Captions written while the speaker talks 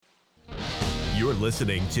You're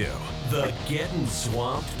listening to the Getting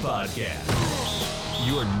Swamped Podcast,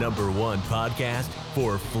 your #1 podcast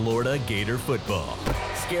for Florida Gator Football.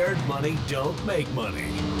 Scared money don't make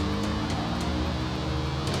money.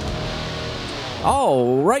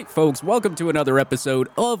 All right, folks, welcome to another episode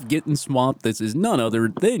of Getting Swamped. This is none other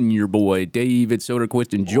than your boy, David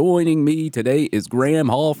Soderquist, and joining me today is Graham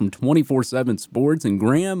Hall from 247sports. And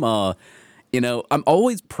Graham, I'm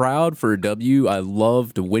always proud for a W. I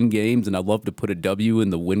love to win games, and I love to put a W in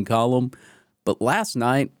the win column. But last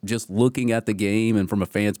night, just looking at the game and from a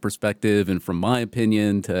fan's perspective and from my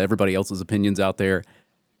opinion to everybody else's opinions out there,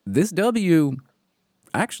 this W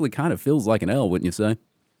actually kind of feels like an L, wouldn't you say?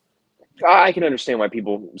 I can understand why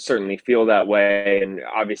people certainly feel that way, and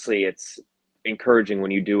obviously it's encouraging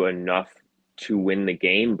when you do enough to win the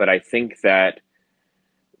game, but I think that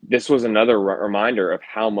this was another reminder of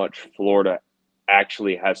how much Florida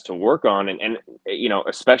actually has to work on, and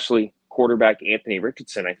especially quarterback Anthony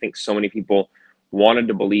Richardson. I think so many people wanted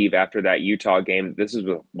to believe after that Utah game that this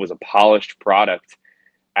was a polished product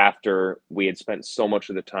after we had spent so much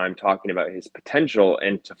of the time talking about his potential,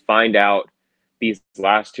 and to find out these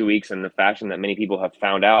last 2 weeks in the fashion that many people have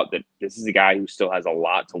found out that this is a guy who still has a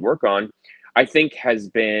lot to work on, I think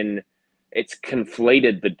it's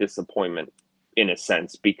conflated the disappointment in a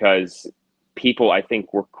sense, because people, I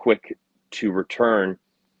think, were quick to return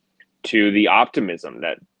to the optimism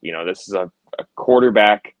that, this is a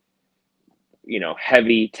quarterback,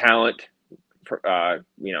 heavy talent,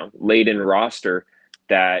 laden roster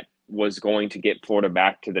that was going to get Florida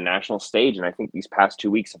back to the national stage. And I think these past 2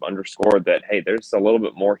 weeks have underscored that, hey, there's a little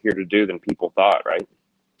bit more here to do than people thought, right?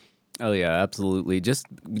 Oh, yeah, absolutely. Just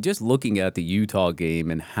looking at the Utah game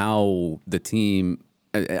and how the team,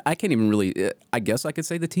 I can't even really, I guess I could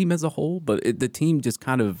say the team as a whole, but the team just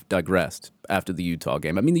kind of digressed after the Utah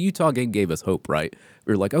game. I mean, the Utah game gave us hope, right?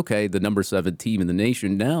 We were like, okay, the #7 team in the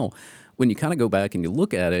nation. Now, when you kind of go back and you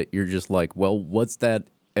look at it, you're just like, well, what's that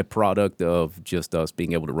a product of just us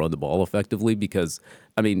being able to run the ball effectively? Because,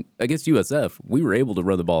 I mean, against USF, we were able to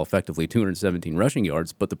run the ball effectively, 217 rushing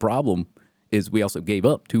yards, but the problem is we also gave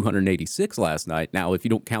up 286 last night. Now, if you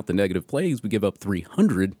don't count the negative plays, we give up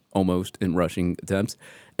 300 almost in rushing attempts.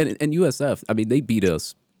 And USF, I mean, they beat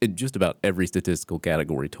us in just about every statistical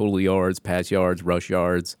category: total yards, pass yards, rush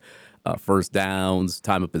yards, first downs,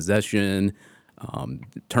 time of possession,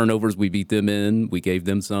 turnovers we beat them in. We gave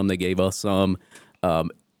them some, they gave us some.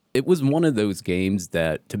 It was one of those games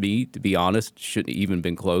that, to me, to be honest, shouldn't even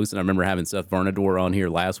been close. And I remember having Seth Vernador on here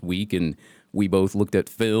last week, and we both looked at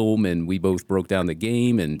film and we both broke down the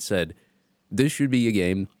game and said, this should be a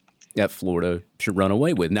game that Florida should run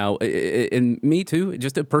away with. Now, and me too,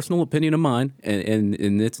 just a personal opinion of mine, and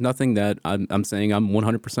it's nothing that I'm saying I'm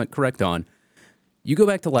 100% correct on. You go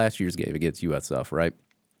back to last year's game against USF, right?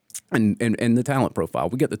 And the talent profile,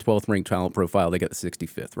 we got the 12th ranked talent profile. They got the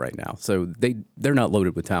 65th right now. So they're not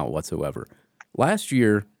loaded with talent whatsoever. Last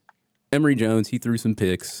year, Emory Jones, he threw some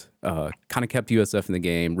picks, kind of kept USF in the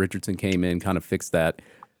game. Richardson came in, kind of fixed that.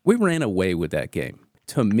 We ran away with that game.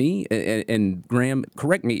 To me, and Graham,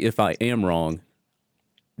 correct me if I am wrong,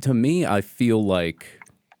 to me, I feel like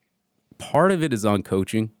part of it is on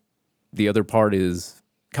coaching. The other part is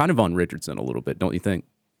kind of on Richardson a little bit, don't you think?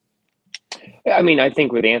 I mean, I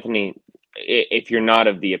think with Anthony, if you're not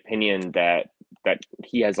of the opinion that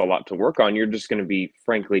he has a lot to work on, you're just going to be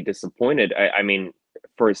frankly disappointed. I mean,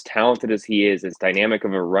 for as talented as he is, as dynamic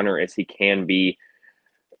of a runner as he can be,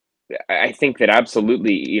 I think that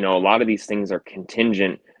absolutely, a lot of these things are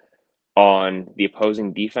contingent on the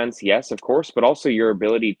opposing defense, yes, of course, but also your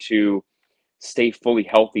ability to stay fully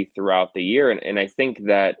healthy throughout the year. And I think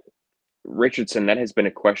that Richardson, that has been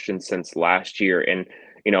a question since last year. And,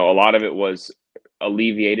 a lot of it was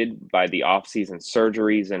alleviated by the offseason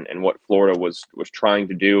surgeries and what Florida was trying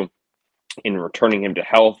to do in returning him to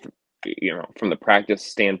health, from the practice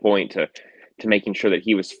standpoint to making sure that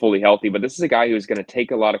he was fully healthy. But this is a guy who is going to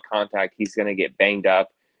take a lot of contact. He's going to get banged up,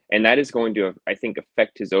 and that is going to, I think,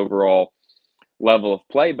 affect his overall level of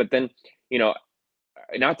play. But then,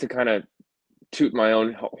 not to kind of toot my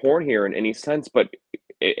own horn here in any sense, but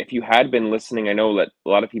if you had been listening, I know that a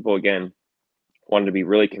lot of people, again, wanted to be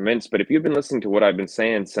really convinced, but if you've been listening to what I've been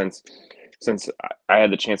saying since I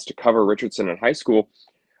had the chance to cover Richardson in high school,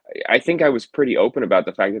 I think I was pretty open about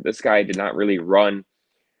the fact that this guy did not really run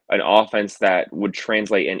an offense that would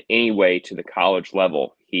translate in any way to the college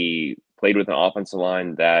level. He played with an offensive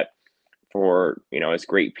line that, for, as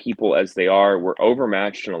great people as they are, were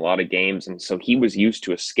overmatched in a lot of games. And so he was used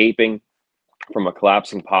to escaping from a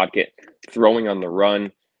collapsing pocket, throwing on the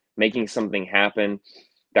run, making something happen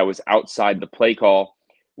that was outside the play call,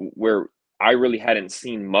 where I really hadn't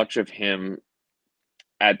seen much of him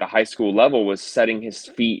at the high school level was setting his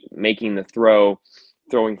feet, making the throw,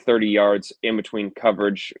 throwing 30 yards in between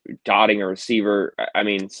coverage, dotting a receiver. I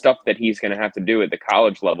mean, stuff that he's going to have to do at the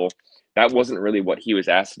college level. That wasn't really what he was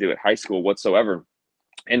asked to do at high school whatsoever.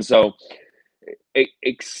 And so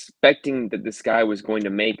expecting that this guy was going to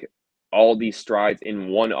make all these strides in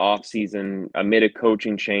one off season amid a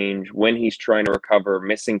coaching change when he's trying to recover,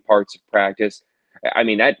 missing parts of practice. I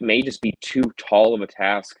mean, that may just be too tall of a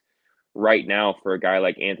task right now for a guy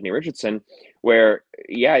like Anthony Richardson, where,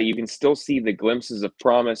 yeah, you can still see the glimpses of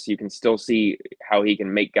promise. You can still see how he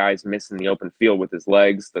can make guys miss in the open field with his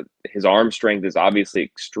legs. That his arm strength is obviously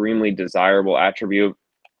extremely desirable attribute,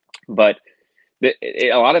 but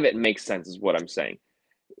a lot of it makes sense is what I'm saying.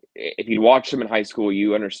 If you watched him in high school,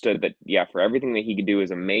 you understood that, yeah, for everything that he could do,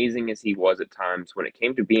 as amazing as he was at times, when it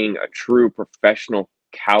came to being a true professional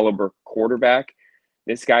caliber quarterback,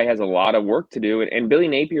 this guy has a lot of work to do. And Billy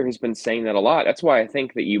Napier has been saying that a lot. That's why I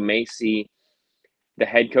think that you may see the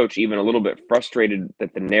head coach even a little bit frustrated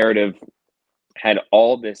that the narrative had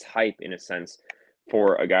all this hype, in a sense,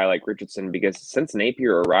 for a guy like Richardson, because since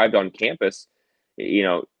Napier arrived on campus,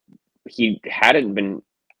 he hadn't been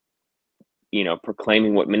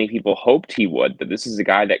proclaiming what many people hoped he would, that this is a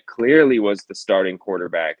guy that clearly was the starting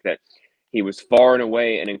quarterback, that he was far and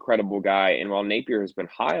away an incredible guy. And while Napier has been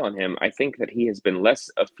high on him, I think that he has been less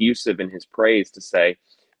effusive in his praise, to say,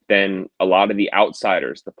 than a lot of the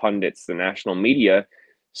outsiders, the pundits, the national media.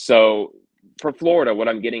 So for Florida, what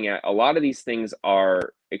I'm getting at, a lot of these things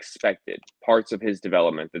are expected, parts of his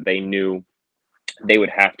development that they knew they would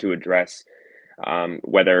have to address,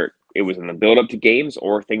 whether it was in the build-up to games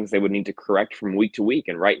or things they would need to correct from week to week.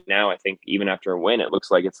 And right now, I think even after a win, it looks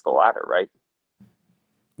like it's the latter, right?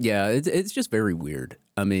 Yeah, it's just very weird.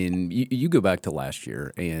 I mean, you go back to last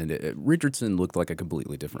year, and Richardson looked like a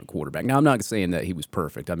completely different quarterback. Now, I'm not saying that he was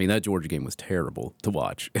perfect. I mean, that Georgia game was terrible to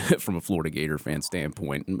watch from a Florida Gator fan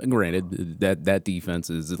standpoint. And granted, that defense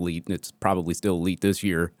is elite, and it's probably still elite this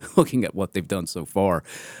year, looking at what they've done so far.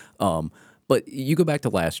 But you go back to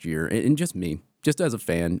last year, and just as a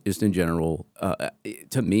fan, just in general,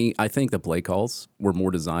 to me, I think the play calls were more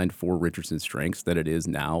designed for Richardson's strengths than it is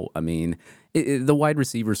now. I mean, the wide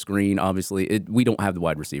receiver screen, obviously, we don't have the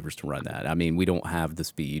wide receivers to run that. I mean, we don't have the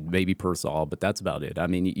speed, maybe Persall, but that's about it. I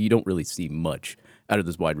mean, you don't really see much out of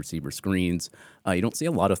those wide receiver screens. You don't see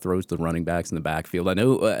a lot of throws to running backs in the backfield. I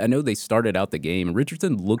know they started out the game, and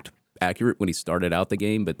Richardson looked accurate when he started out the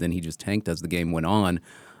game, but then he just tanked as the game went on.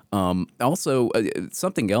 Also,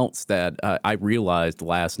 something else that I realized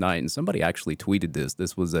last night, and somebody actually tweeted this.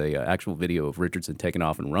 This was a actual video of Richardson taking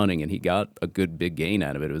off and running, and he got a good big gain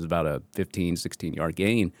out of it. It was about a 15, 16-yard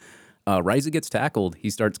gain. Right as he gets tackled, he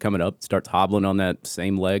starts coming up, starts hobbling on that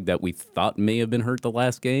same leg that we thought may have been hurt the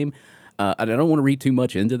last game. And I don't want to read too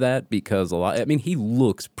much into that because he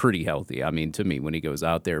looks pretty healthy, I mean, to me, when he goes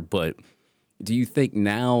out there, but do you think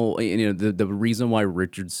now, the reason why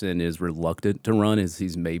Richardson is reluctant to run is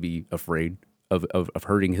he's maybe afraid of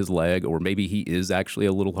hurting his leg, or maybe he is actually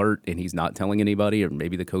a little hurt and he's not telling anybody, or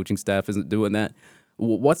maybe the coaching staff isn't doing that?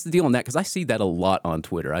 What's the deal on that? Because I see that a lot on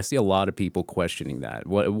Twitter. I see a lot of people questioning that.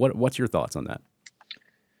 What's your thoughts on that?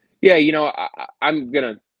 Yeah, I'm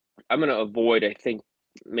gonna avoid, I think,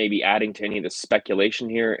 maybe adding to any of the speculation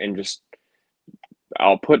here, and just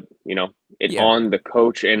I'll put it on the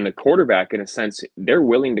coach and the quarterback. In a sense, they're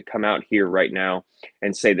willing to come out here right now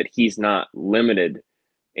and say that he's not limited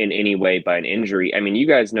in any way by an injury. I mean, you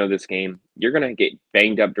guys know this game. You're going to get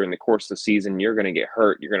banged up during the course of the season. You're going to get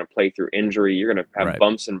hurt. You're going to play through injury. You're going to have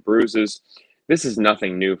bumps and bruises. This is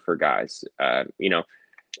nothing new for guys.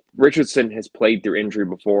 Richardson has played through injury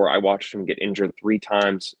before. I watched him get injured 3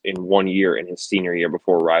 times in 1 year in his senior year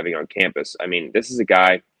before arriving on campus. I mean, this is a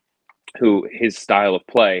guy who his style of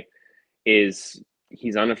play is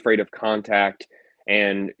he's unafraid of contact,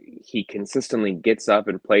 and he consistently gets up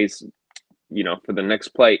and plays, for the next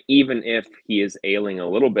play, even if he is ailing a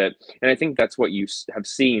little bit. And I think that's what you have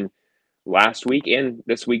seen last week and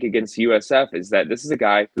this week against USF, is that this is a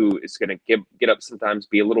guy who is going to get up sometimes,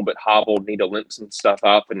 be a little bit hobbled, need to limp some stuff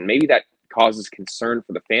up, and maybe that causes concern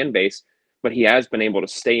for the fan base, but he has been able to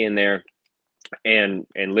stay in there and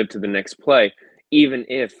live to the next play, even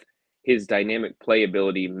if his dynamic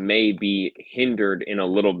playability may be hindered in a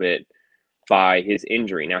little bit by his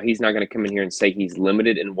injury. Now, he's not going to come in here and say he's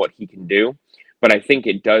limited in what he can do, but I think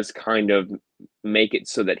it does kind of make it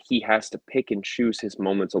so that he has to pick and choose his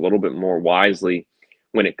moments a little bit more wisely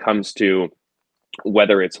when it comes to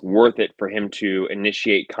whether it's worth it for him to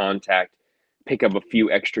initiate contact, pick up a few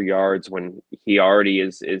extra yards when he already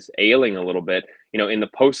is ailing a little bit. In the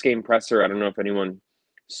post-game presser, I don't know if anyone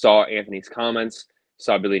saw Anthony's comments.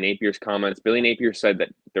 saw Billy Napier's comments. Billy Napier said that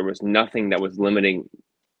there was nothing that was limiting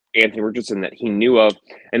Anthony Richardson that he knew of.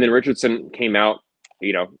 And then Richardson came out,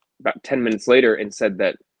 about 10 minutes later and said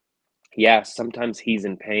that, yeah, sometimes he's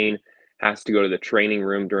in pain, has to go to the training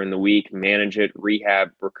room during the week, manage it, rehab,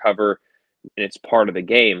 recover, and it's part of the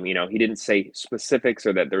game. He didn't say specifics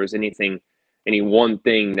or that there was any one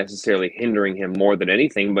thing necessarily hindering him more than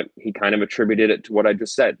anything, but he kind of attributed it to what I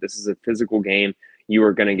just said. This is a physical game. You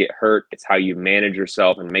are going to get hurt. It's how you manage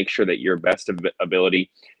yourself and make sure that your best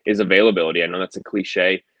ability is availability. I know that's a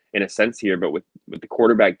cliche in a sense here, but with the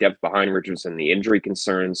quarterback depth behind Richardson, the injury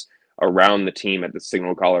concerns around the team at the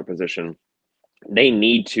signal caller position, they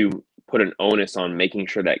need to put an onus on making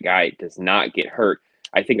sure that guy does not get hurt.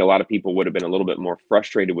 I think a lot of people would have been a little bit more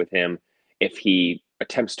frustrated with him if he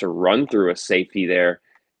attempts to run through a safety there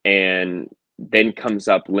and then comes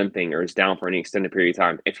up limping or is down for any extended period of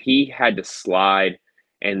time. If he had to slide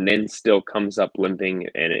and then still comes up limping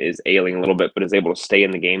and is ailing a little bit, but is able to stay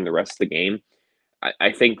in the game the rest of the game,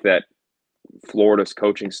 I think that Florida's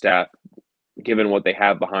coaching staff, given what they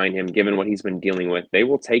have behind him, given what he's been dealing with, they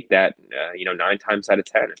will take that, 9 times out of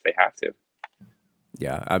 10 if they have to.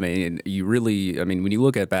 Yeah, I mean, when you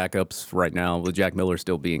look at backups right now, with Jack Miller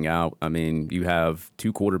still being out, I mean, you have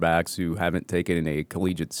two quarterbacks who haven't taken a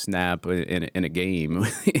collegiate snap in a game,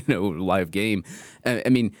 live game. I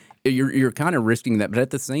mean, you're kind of risking that, but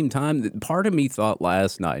at the same time, part of me thought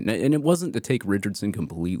last night, and it wasn't to take Richardson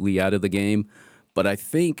completely out of the game, but I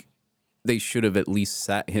think they should have at least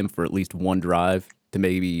sat him for at least one drive to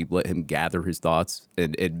maybe let him gather his thoughts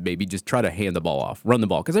and maybe just try to hand the ball off, run the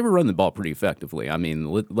ball, because they were running the ball pretty effectively. I mean,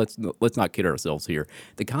 let's not kid ourselves here.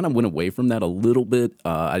 They kind of went away from that a little bit.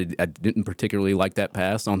 I didn't particularly like that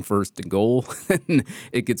pass on 1st and goal.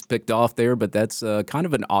 It gets picked off there, but that's kind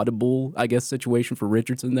of an audible, I guess, situation for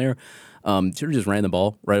Richardson there. Should have just ran the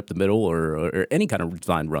ball right up the middle or any kind of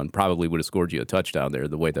designed run. Probably would have scored you a touchdown there,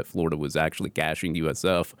 the way that Florida was actually gashing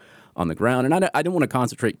USF on the ground. And I didn't want to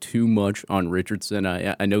concentrate too much on Richardson.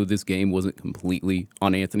 I know this game wasn't completely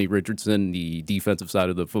on Anthony Richardson. The defensive side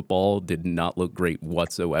of the football did not look great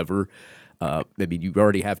whatsoever. You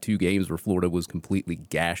already have 2 games where Florida was completely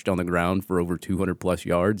gashed on the ground for over 200-plus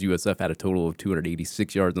yards. USF had a total of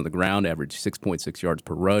 286 yards on the ground, averaged 6.6 yards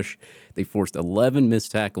per rush. They forced 11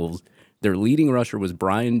 missed tackles. Their leading rusher was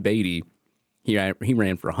Brian Beatty. He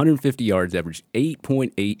ran for 150 yards, averaged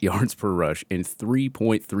 8.8 yards per rush, and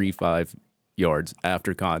 3.35 yards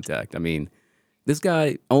after contact. I mean, this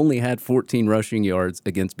guy only had 14 rushing yards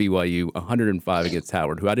against BYU, 105 against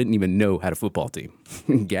Howard, who I didn't even know had a football team.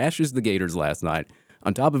 Gashes the Gators last night,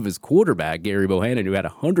 on top of his quarterback, Gary Bohannon, who had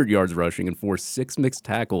 100 yards rushing and forced 6 mixed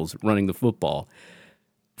tackles running the football.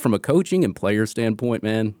 From a coaching and player standpoint,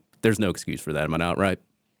 man, there's no excuse for that. Am I not right?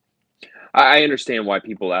 I understand why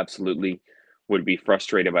people absolutely would be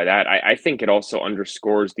frustrated by that. I think it also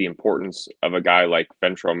underscores the importance of a guy like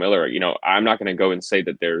Ventrell Miller. I'm not going to go and say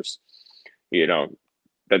that there's,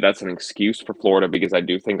 that's an excuse for Florida, because I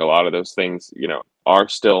do think a lot of those things, are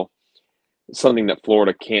still something that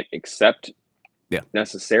Florida can't accept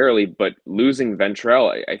necessarily. But losing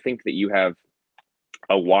Ventrell, I think that you have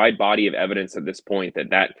a wide body of evidence at this point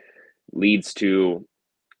that leads to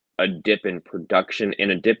a dip in production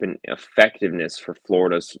and a dip in effectiveness for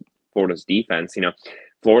Florida's defense.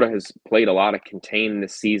 Florida has played a lot of contain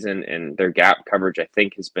this season, and their gap coverage, I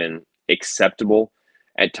think, has been acceptable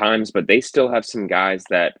at times, but they still have some guys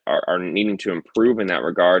that are needing to improve in that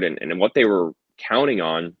regard. And what they were counting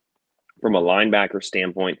on from a linebacker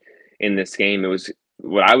standpoint in this game, it was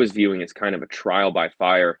what I was viewing as kind of a trial by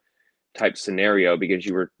fire type scenario, because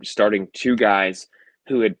you were starting 2 guys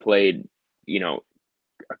who had played,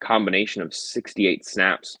 a combination of 68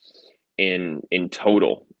 snaps in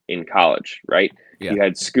total in college, right? Yeah. You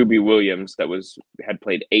had Scooby Williams that had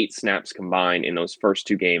played 8 snaps combined in those first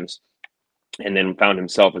 2 games, and then found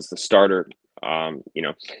himself as the starter, in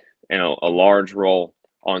a large role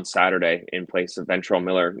on Saturday in place of Ventrell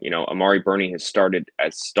Miller. Amari Burney has started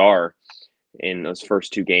as star in those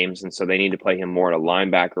first 2 games, and so they need to play him more at a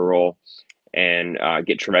linebacker role and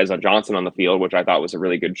get Trevezon Johnson on the field, which I thought was a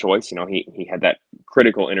really good choice. He had that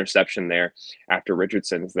critical interception there after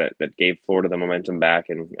Richardson's that gave Florida the momentum back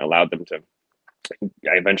and allowed them to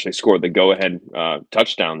eventually score the go-ahead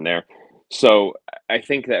touchdown there. So I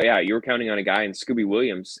think that, you were counting on a guy in Scooby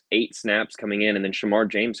Williams, 8 snaps coming in, and then Shamar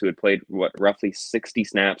James, who had played roughly 60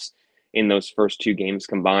 snaps in those first 2 games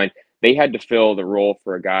combined. They had to fill the role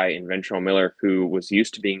for a guy in Ventrell Miller who was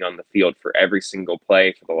used to being on the field for every single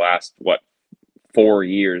play for the last, 4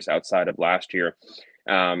 years outside of last year.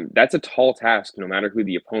 That's a tall task, no matter who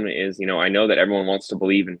the opponent is. I know that everyone wants to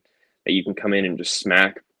believe that you can come in and just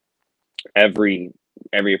smack every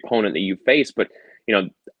every opponent that you face. But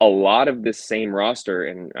a lot of this same roster,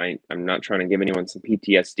 and I'm not trying to give anyone some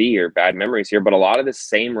PTSD or bad memories here, but a lot of this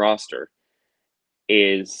same roster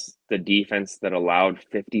is the defense that allowed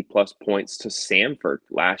 50 plus points to Samford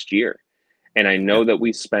last year. And I know that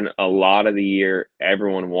we spent a lot of the year,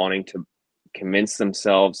 everyone wanting to convince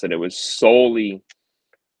themselves that it was solely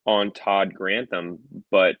on Todd Grantham.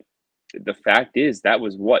 But the fact is, that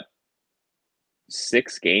was what,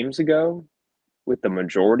 6 games ago with the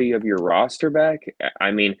majority of your roster back?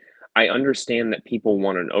 I mean, I understand that people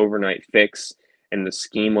want an overnight fix and the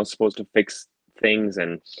scheme was supposed to fix things,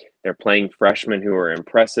 and they're playing freshmen who are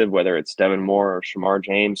impressive, whether it's Devin Moore or Shamar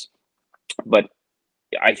James. But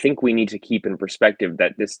I think we need to keep in perspective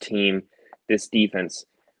that this team, this defense,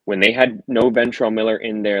 when they had no Ventrell Miller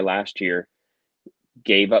in there last year,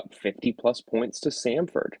 gave up 50 plus points to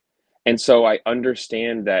Samford. And so I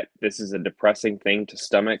understand that this is a depressing thing to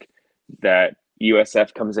stomach, that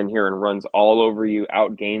USF comes in here and runs all over you,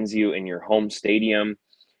 outgains you in your home stadium.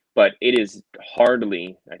 But it is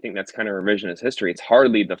hardly, I think that's kind of revisionist history. It's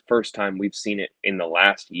hardly the first time we've seen it in the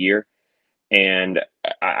last year. And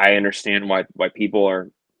I understand why people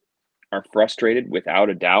are frustrated, without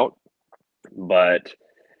a doubt. But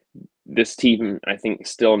this team, I think,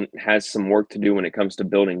 still has some work to do when it comes to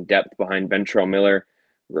building depth behind Ventrell Miller,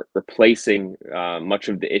 replacing fixing much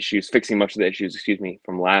of the issues,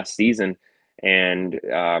 from last season. And,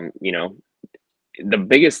 the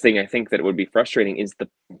biggest thing I think that would be frustrating is the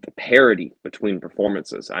parity between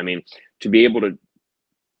performances. I mean, to be able to,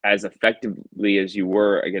 as effectively as you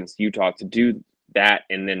were against Utah, to do that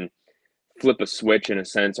and then flip a switch in a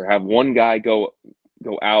sense, or have one guy go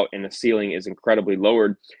out and the ceiling is incredibly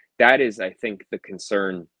lowered. That is, I think, the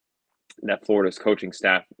concern that Florida's coaching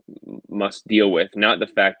staff must deal with, not the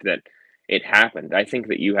fact that it happened. I think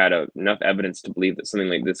that you had enough evidence to believe that something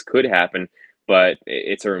like this could happen, but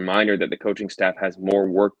it's a reminder that the coaching staff has more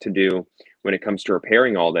work to do when it comes to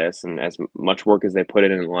repairing all this. And as much work as they put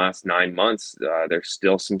in the last 9 months, there's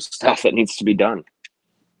still some stuff that needs to be done.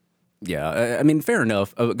 Yeah, I mean, fair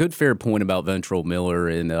enough. A good, fair point about Ventrell Miller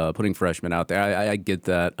and putting freshmen out there. I get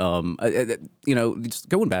that. Just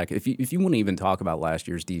going back, if you want to even talk about last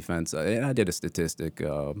year's defense, and I did a statistic.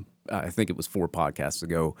 I think it was 4 podcasts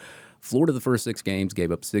ago. Florida, the first 6 games,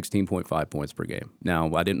 gave up 16.5 points per game.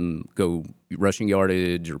 Now, I didn't go rushing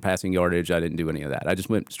yardage or passing yardage. I didn't do any of that. I just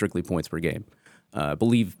went strictly points per game. I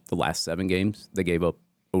believe the last 7 games, they gave up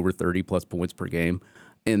over 30 plus points per game.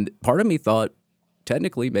 And part of me thought,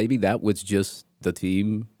 technically, maybe that was just the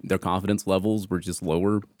team. Their confidence levels were just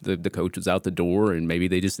lower. The coach was out the door, and maybe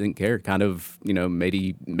they just didn't care. Kind of,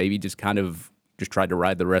 maybe just kind of just tried to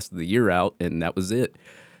ride the rest of the year out, and that was it.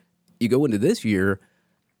 You go into this year,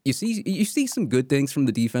 you see some good things from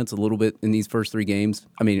the defense a little bit in these first 3 games.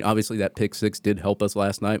 I mean, obviously that pick 6 did help us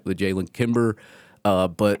last night with Jalen Kimber,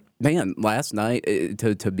 but man, last night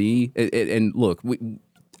to me, and look,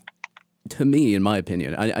 to me, in my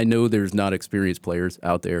opinion, I know there's not experienced players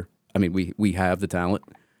out there. I mean, we have the talent.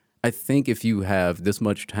 I think if you have this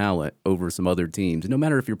much talent over some other teams, no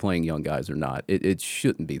matter if you're playing young guys or not, it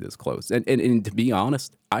shouldn't be this close. And to be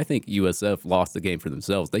honest, I think USF lost the game for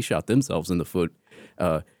themselves. They shot themselves in the foot.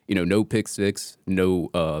 No pick 6, no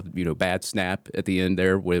bad snap at the end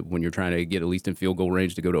there when you're trying to get at least in field goal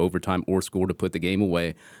range to go to overtime or score to put the game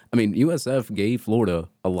away. I mean, USF gave Florida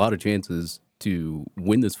a lot of chances to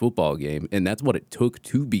win this football game, and that's what it took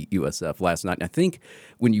to beat USF last night. And I think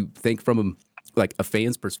when you think from a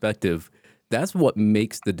fan's perspective, that's what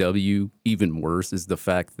makes the W even worse, is the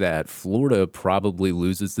fact that Florida probably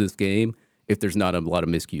loses this game if there's not a lot of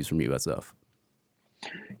miscues from USF.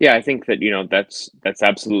 Yeah, I think that that's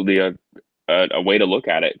absolutely a way to look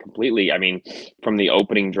at it completely. I mean, from the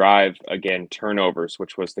opening drive, again, turnovers,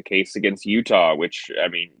 which was the case against Utah, which, I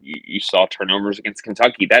mean, you saw turnovers against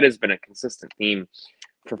Kentucky. That has been a consistent theme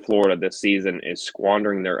for Florida this season, is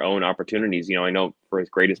squandering their own opportunities. I know for as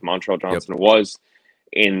great as Montrell Johnson was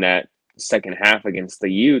in that second half against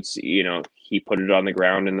the Utes, he put it on the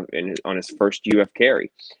ground on his first UF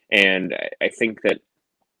carry. And I think that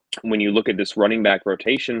when you look at this running back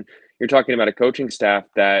rotation, you're talking about a coaching staff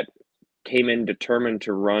that came in determined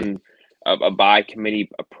to run a by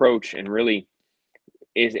committee approach, and really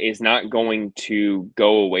is not going to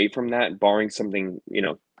go away from that, barring something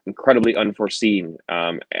incredibly unforeseen.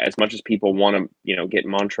 As much as people want to get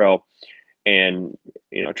Montrell and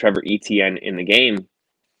Trevor Etienne in the game,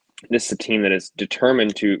 this is a team that is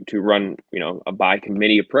determined to run a by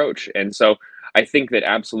committee approach. And so I think that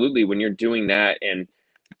absolutely, when you're doing that and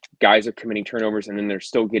guys are committing turnovers and then they're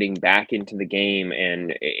still getting back into the game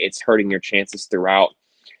and it's hurting your chances throughout,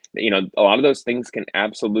 a lot of those things can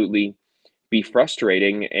absolutely be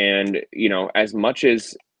frustrating. And, as much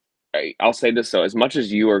as I'll say this though, as much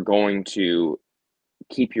as you are going to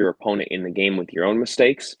keep your opponent in the game with your own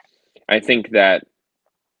mistakes, I think that,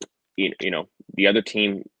 the other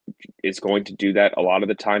team is going to do that a lot of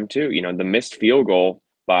the time too. The missed field goal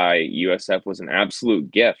by USF was an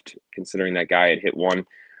absolute gift, considering that guy had hit one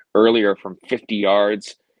earlier from 50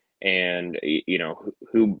 yards. And,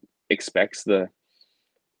 who expects the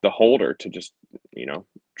holder to just,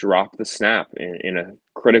 drop the snap in a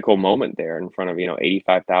critical moment there in front of,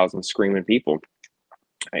 85,000 screaming people.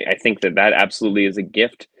 I think that absolutely is a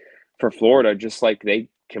gift for Florida, just like they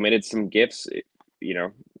committed some gifts, you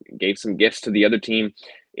know, gave some gifts to the other team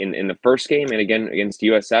in the first game and again against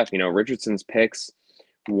USF. Richardson's picks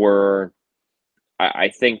were, I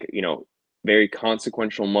think, very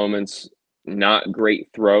consequential moments, not great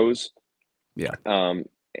throws. Yeah.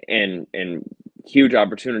 And huge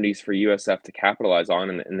opportunities for USF to capitalize on,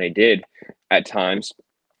 and they did at times.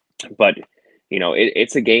 But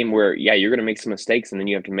it's a game where, yeah, you're going to make some mistakes, and then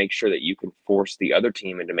you have to make sure that you can force the other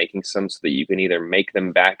team into making some, so that you can either make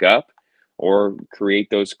them back up or create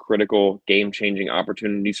those critical game-changing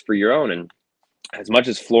opportunities for your own. And as much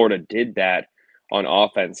as Florida did that on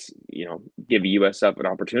offense, give USF an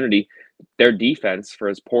opportunity, their defense, for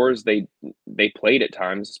as poor as they played at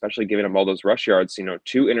times, especially giving them all those rush yards, 2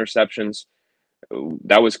 interceptions,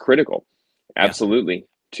 that was critical, absolutely,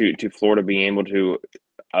 to Florida being able to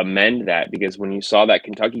amend that. Because when you saw that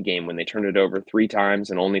Kentucky game, when they turned it over 3 times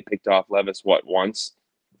and only picked off Levis once,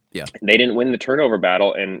 they didn't win the turnover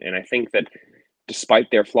battle. And I think that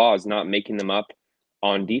despite their flaws, not making them up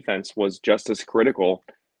on defense was just as critical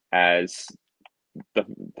as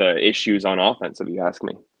the issues on offense, if you ask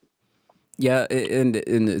me. Yeah,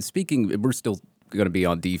 and speaking, we're still going to be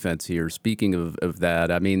on defense here. Speaking of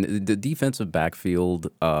that, I mean, the defensive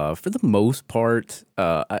backfield, for the most part,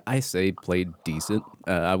 I say played decent.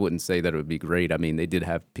 I wouldn't say that it would be great. I mean,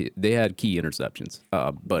 they had key interceptions,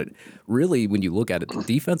 but really, when you look at it, the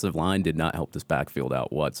defensive line did not help this backfield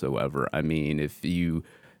out whatsoever. I mean, if you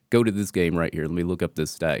go to this game right here, let me look up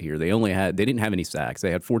this stat here. They didn't have any sacks.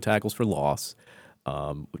 They had 4 tackles for loss.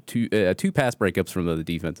 2 pass breakups from the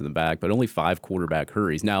defense in the back, but only 5 quarterback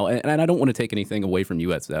hurries. Now, and I don't want to take anything away from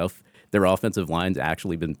USF. Their offensive line's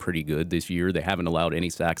actually been pretty good this year. They haven't allowed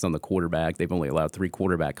any sacks on the quarterback. They've only allowed 3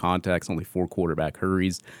 quarterback contacts, only 4 quarterback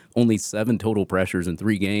hurries, only 7 total pressures in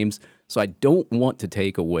 3 games. So I don't want to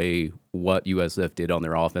take away what USF did on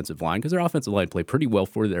their offensive line, because their offensive line played pretty well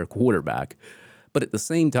for their quarterback. But at the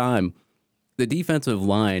same time, the defensive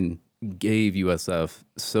line gave USF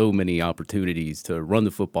so many opportunities to run the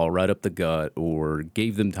football right up the gut, or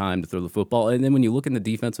gave them time to throw the football. And then when you look in the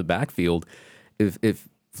defensive backfield, if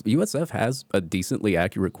USF has a decently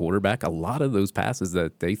accurate quarterback, a lot of those passes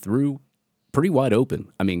that they threw pretty wide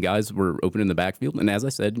open. I mean, guys were open in the backfield. And as I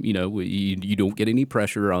said, you don't get any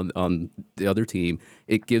pressure on the other team.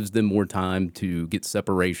 It gives them more time to get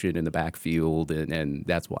separation in the backfield, and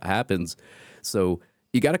that's what happens. So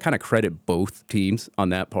you got to kind of credit both teams on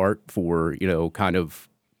that part for, you got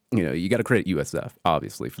to credit USF,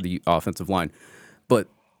 obviously, for the offensive line. But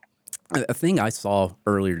a thing I saw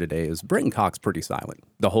earlier today is Brenton Cox pretty silent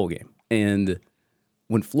the whole game. And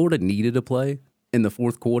when Florida needed a play in the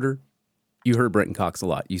fourth quarter, you heard Brenton Cox a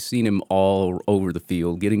lot. You've seen him all over the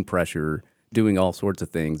field, getting pressure, doing all sorts of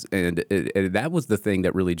things. And that was the thing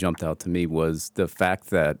that really jumped out to me, was the fact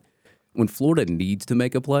that when Florida needs to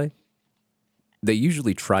make a play, they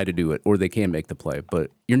usually try to do it, or they can make the play, but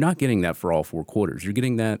you're not getting that for all 4 quarters. You're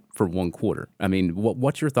getting that for 1 quarter. I mean,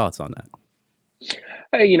 what's your thoughts on that?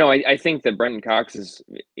 I think that Brenton Cox is,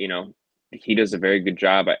 he does a very good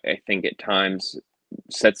job. I think at times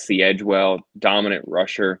sets the edge well, dominant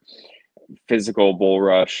rusher, physical bull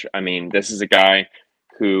rush. I mean, this is a guy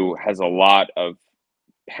who has a lot of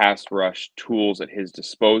pass rush tools at his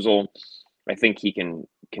disposal. I think he can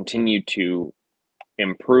continue to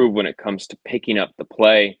improve when it comes to picking up the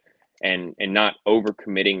play and not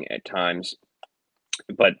overcommitting at times.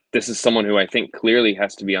 But this is someone who I think clearly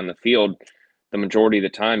has to be on the field the majority of the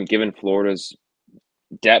time, given Florida's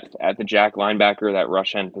depth at the jack linebacker, that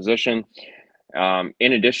rush end position.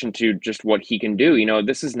 In addition to just what he can do,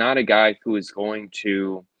 this is not a guy who is going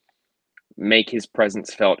to make his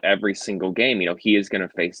presence felt every single game. He is going to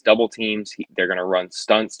face double teams. They're going to run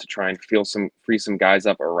stunts to try and free some guys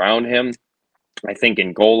up around him. I think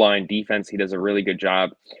in goal line defense, he does a really good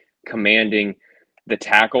job commanding the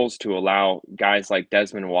tackles to allow guys like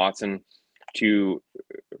Desmond Watson to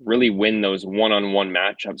really win those one-on-one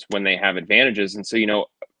matchups when they have advantages. And so,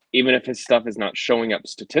 even if his stuff is not showing up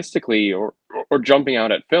statistically or jumping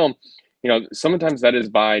out at film, sometimes that is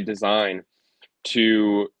by design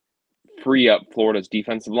to free up Florida's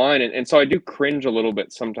defensive line. And so I do cringe a little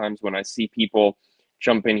bit sometimes when I see people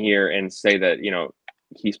jump in here and say that,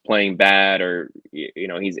 he's playing bad, or,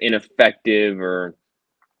 he's ineffective, or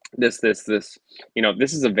this. This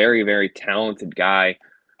is a very, very talented guy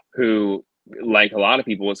who, like a lot of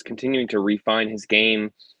people, is continuing to refine his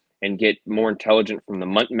game and get more intelligent from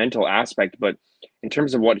the mental aspect. But in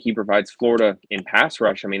terms of what he provides Florida in pass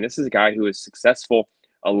rush, I mean, this is a guy who is successful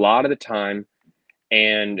a lot of the time.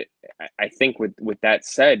 And I think with that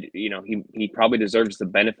said, he probably deserves the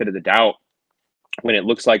benefit of the doubt when it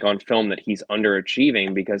looks like on film that he's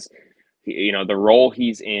underachieving, because, the role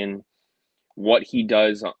he's in, what he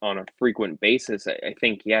does on a frequent basis, I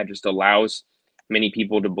think, just allows many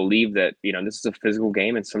people to believe that, this is a physical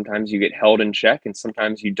game, and sometimes you get held in check and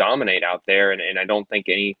sometimes you dominate out there. And I don't think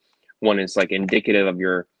anyone is like indicative of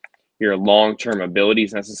your long-term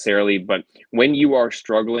abilities necessarily. But when you are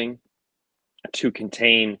struggling to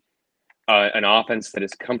contain an offense that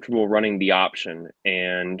is comfortable running the option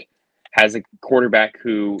and has a quarterback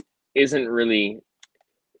who isn't really,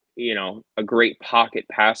 a great pocket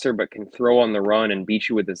passer, but can throw on the run and beat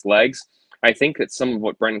you with his legs, I think that some of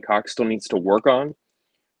what Brenton Cox still needs to work on,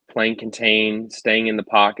 playing contain, staying in the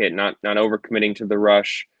pocket, not overcommitting to the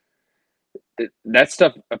rush, that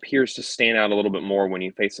stuff appears to stand out a little bit more when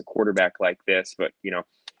you face a quarterback like this. But,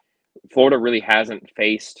 Florida really hasn't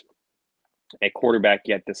faced a quarterback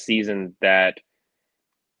yet this season that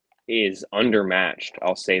is undermatched.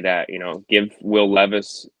 I'll say that. Give Will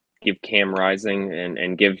Levis, give Cam Rising,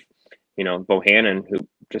 and give, Bohannon, who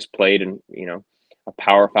just played in, a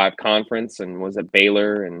Power 5 conference and was at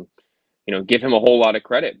Baylor, and, give him a whole lot of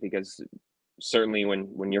credit, because certainly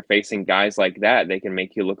when you're facing guys like that, they can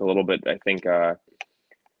make you look a little bit, I think,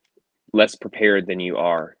 less prepared than you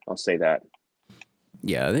are. I'll say that.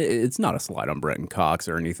 Yeah, it's not a slight on Brenton Cox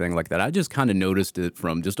or anything like that. I just kind of noticed it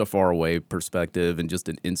from just a far away perspective and just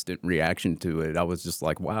an instant reaction to it. I was just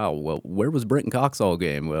like, wow, well, where was Brenton Cox all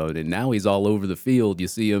game? Well, and now he's all over the field. You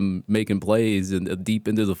see him making plays and deep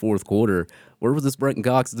into the fourth quarter. Where was this Brenton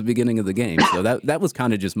Cox at the beginning of the game? So that was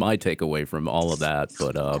kind of just my takeaway from all of that.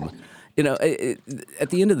 But at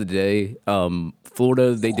the end of the day,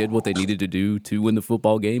 Florida, they did what they needed to do to win the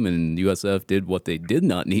football game, and USF did what they did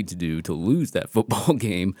not need to do to lose that football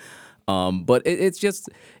game. But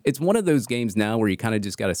it's one of those games now where you kind of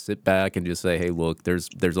just got to sit back and just say, hey, look,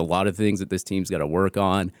 there's a lot of things that this team's got to work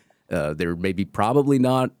on. They're maybe probably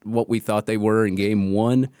not what we thought they were in game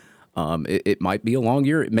one. It might be a long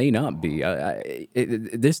year. It may not be.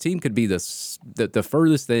 This team could be the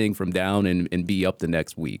furthest thing from down and be up the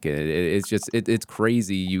next week. It's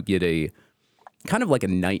crazy. You get a kind of like a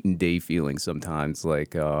night and day feeling sometimes.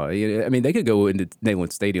 Like, I mean, they could go into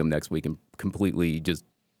Neyland Stadium next week and completely just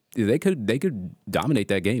they could dominate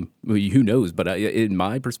that game. Who knows? But in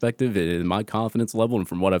my perspective, in my confidence level, and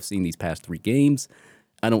from what I've seen these past 3 games,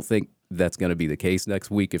 I don't think that's going to be the case next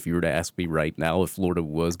week. If you were to ask me right now if Florida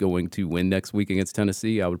was going to win next week against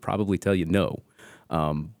Tennessee, I would probably tell you no.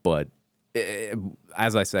 But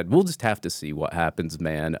as I said, we'll just have to see what happens,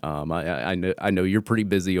 man. I know you're pretty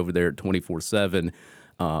busy over there at 24/7.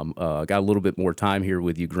 Got a little bit more time here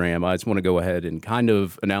with you, Graham. I just want to go ahead and kind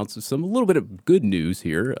of announce a little bit of good news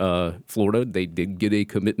here. Florida, they did get a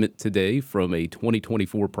commitment today from a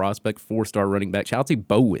 2024 prospect, 4-star running back, Chauncey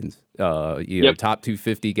Bowens, top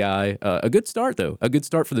 250 guy. A good start, though. A good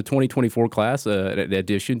start for the 2024 class, in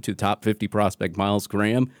addition to top 50 prospect Miles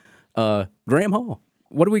Graham. Graham Hall,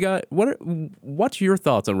 what do we got? What's your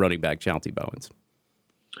thoughts on running back Chauncey Bowens?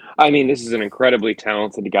 I mean, this is an incredibly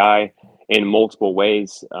talented guy in multiple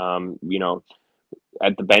ways.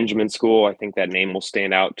 At the Benjamin School, I think that name will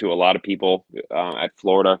stand out to a lot of people at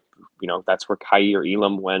Florida. That's where Kaiir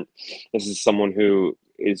Elam went. This is someone who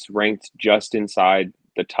is ranked just inside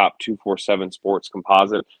the top 247sports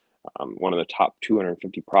composite, one of the top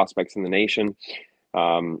 250 prospects in the nation.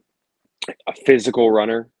 A physical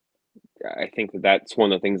runner. I think that's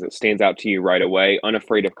one of the things that stands out to you right away.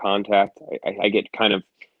 Unafraid of contact. I get kind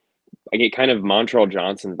of Montreal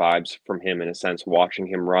Johnson vibes from him in a sense, watching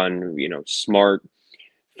him run, smart,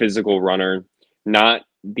 physical runner, not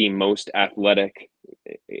the most athletic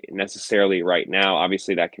necessarily right now.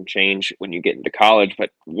 Obviously that can change when you get into college,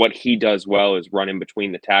 but what he does well is run in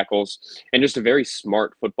between the tackles, and just a very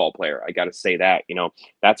smart football player. I got to say that,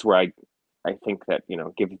 that's where I think that,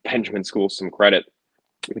 give Benjamin School some credit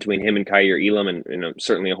between him and Kaiir Elam, and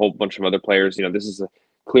certainly a whole bunch of other players. This is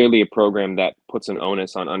clearly a program that puts an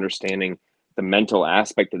onus on understanding the mental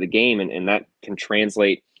aspect of the game, and that can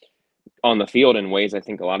translate on the field in ways I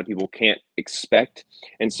think a lot of people can't expect.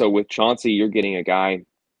 And so with Chauncey, you're getting a guy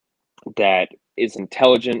that is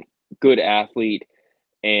intelligent, good athlete,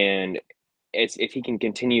 and if he can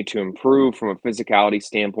continue to improve from a physicality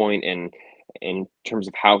standpoint and in terms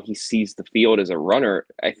of how he sees the field as a runner,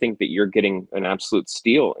 I think that you're getting an absolute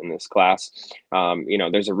steal in this class.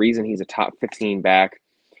 There's a reason he's a top 15 back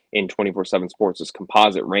in 247 sports'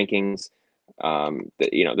 composite rankings.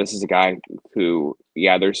 This is a guy who,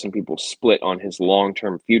 there's some people split on his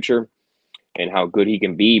long-term future and how good he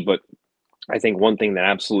can be, but I think one thing that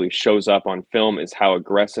absolutely shows up on film is how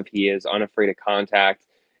aggressive he is, unafraid of contact.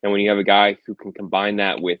 And when you have a guy who can combine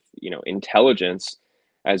that with, intelligence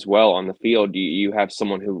as well on the field, you have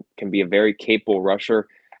someone who can be a very capable rusher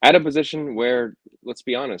at a position where, let's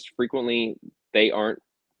be honest, frequently they aren't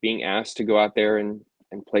being asked to go out there and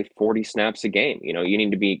play 40 snaps a game. You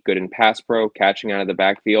need to be good in pass pro, catching out of the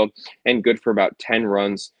backfield, and good for about 10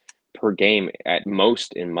 runs per game at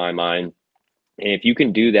most, in my mind. And if you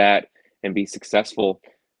can do that and be successful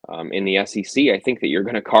in the SEC, I think that you're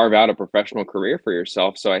going to carve out a professional career for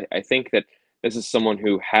yourself. So I think that this is someone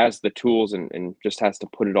who has the tools and just has to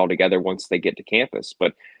put it all together once they get to campus.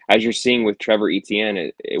 But as you're seeing with Trevor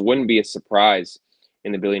Etienne, it wouldn't be a surprise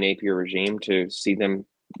in the Billy Napier regime to see them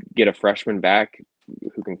get a freshman back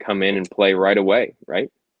who can come in and play right away,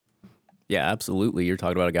 right? Yeah, absolutely. You're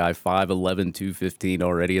talking about a guy 5'11", 215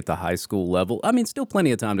 already at the high school level. I mean, still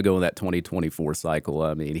plenty of time to go in that 2024 cycle.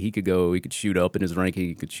 I mean, he could shoot up in his ranking,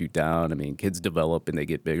 he could shoot down. I mean, kids develop and they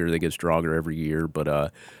get bigger, they get stronger every year.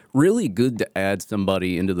 But really good to add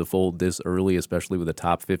somebody into the fold this early, especially with a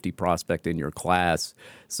top 50 prospect in your class.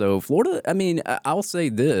 So Florida, I mean, I'll say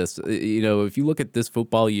this, if you look at this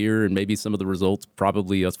football year and maybe some of the results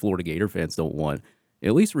probably us Florida Gator fans don't want,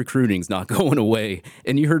 at least recruiting's not going away.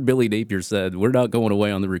 And you heard Billy Napier said, we're not going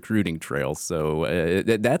away on the recruiting trail. So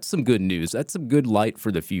that's some good news. That's some good light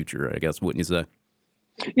for the future, I guess, wouldn't you say?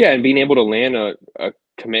 Yeah, and being able to land a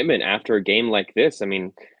commitment after a game like this. I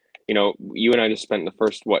mean, you and I just spent the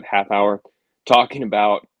first, half hour talking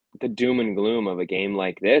about the doom and gloom of a game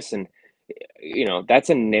like this. And, that's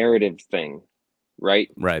a narrative thing, right?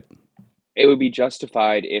 Right. It would be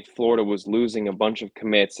justified if Florida was losing a bunch of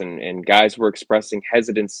commits and guys were expressing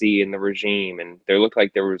hesitancy in the regime and there looked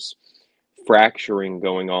like there was fracturing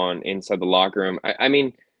going on inside the locker room. I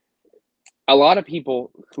mean, a lot of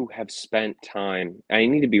people who have spent time, I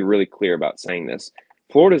need to be really clear about saying this,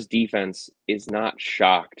 Florida's defense is not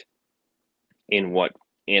shocked in what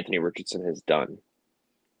Anthony Richardson has done,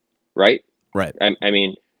 right? Right. I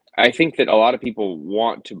mean, I think that a lot of people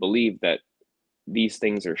want to believe that these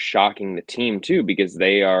things are shocking the team too, because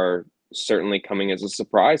they are certainly coming as a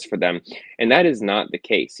surprise for them. And that is not the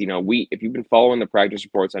case. If you've been following the practice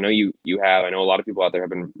reports, I know you have, I know a lot of people out there have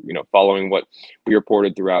been, following what we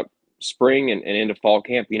reported throughout spring and into fall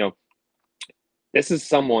camp. This is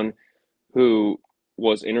someone who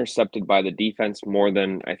was intercepted by the defense more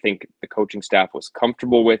than I think the coaching staff was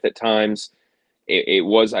comfortable with at times. It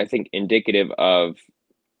was, I think, indicative of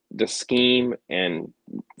the scheme and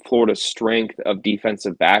Florida's strength of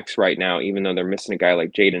defensive backs right now. Even though they're missing a guy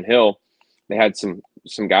like Jaden Hill, they had some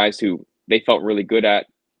guys who they felt really good at,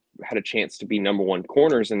 had a chance to be number one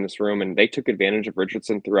corners in this room, and they took advantage of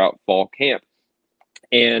Richardson throughout fall camp.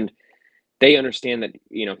 And they understand that,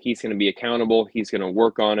 he's going to be accountable. He's going to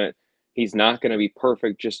work on it. He's not going to be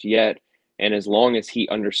perfect just yet. And as long as he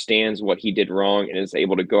understands what he did wrong and is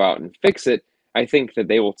able to go out and fix it, I think that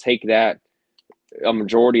they will take that a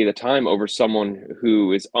majority of the time over someone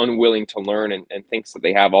who is unwilling to learn and thinks that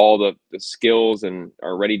they have all the skills and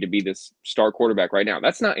are ready to be this star quarterback right now.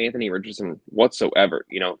 That's not Anthony Richardson whatsoever.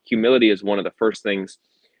 Humility is one of the first things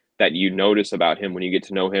that you notice about him when you get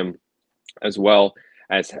to know him, as well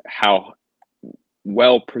as how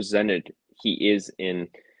well presented he is in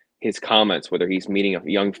his comments, whether he's meeting a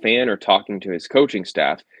young fan or talking to his coaching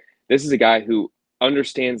staff. This is a guy who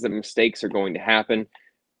understands that mistakes are going to happen.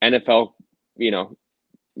 NFL,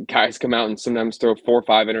 guys come out and sometimes throw 4 or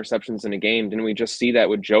 5 interceptions in a game. Didn't we just see that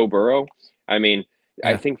with Joe Burrow? I mean, yeah.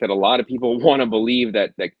 I think that a lot of people want to believe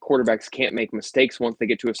that quarterbacks can't make mistakes once they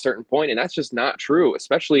get to a certain point, and that's just not true,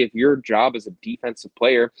 especially if your job as a defensive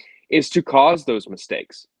player is to cause those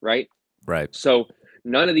mistakes, right? Right. So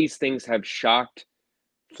none of these things have shocked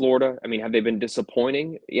Florida. I mean, have they been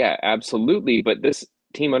disappointing? Yeah, absolutely. But this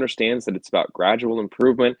team understands that it's about gradual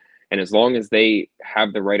improvement. And as long as they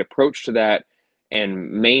have the right approach to that and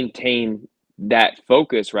maintain that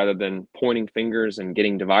focus rather than pointing fingers and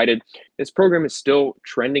getting divided, this program is still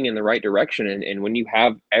trending in the right direction. And when you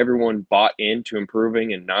have everyone bought into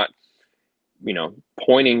improving and not,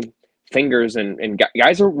 pointing fingers and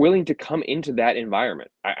guys are willing to come into that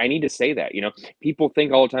environment. I need to say that, people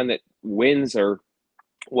think all the time that wins are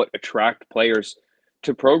what attract players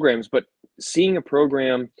to programs, but seeing a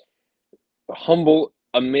program humble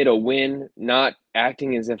amid a win, not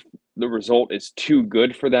acting as if the result is too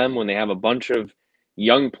good for them when they have a bunch of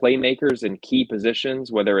young playmakers in key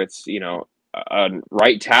positions, whether it's, a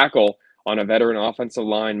right tackle on a veteran offensive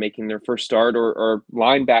line making their first start, or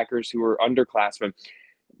linebackers who are underclassmen.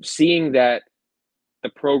 Seeing that the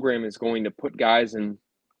program is going to put guys in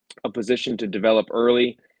a position to develop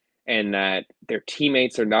early, and that their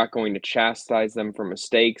teammates are not going to chastise them for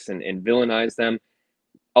mistakes and villainize them.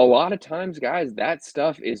 A lot of times, guys, that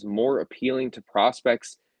stuff is more appealing to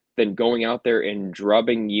prospects than going out there and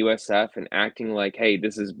drubbing USF and acting like, hey,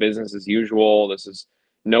 this is business as usual. This is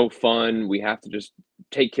no fun. We have to just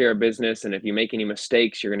take care of business. And if you make any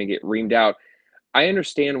mistakes, you're going to get reamed out. I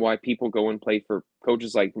understand why people go and play for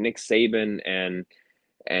coaches like Nick Saban and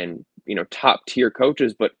top tier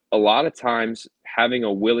coaches, but a lot of times having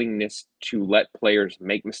a willingness to let players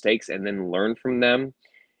make mistakes and then learn from them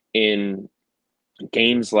in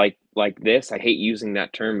games like this. I hate using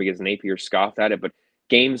that term because Napier scoffed at it, but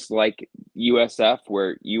games like USF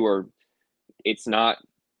where it's not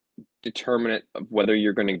determinate of whether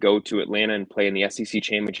you're going to go to Atlanta and play in the SEC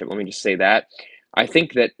championship. Let me just say that. I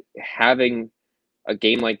think that having a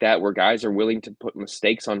game like that where guys are willing to put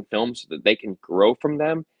mistakes on film so that they can grow from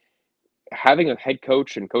them, having a head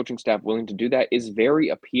coach and coaching staff willing to do that is very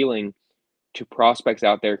appealing to prospects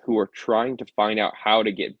out there who are trying to find out how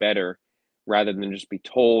to get better rather than just be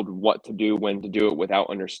told what to do, when to do it without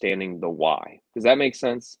understanding the why. Does that make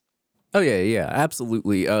sense? Oh yeah,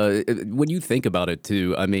 absolutely. When you think about it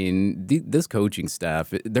too, I mean, this coaching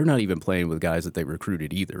staff, they're not even playing with guys that they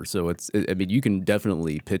recruited either. So I mean, you can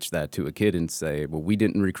definitely pitch that to a kid and say, well, we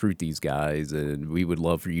didn't recruit these guys and we would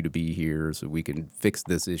love for you to be here so we can fix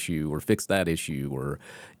this issue or fix that issue. Or,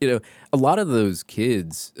 a lot of those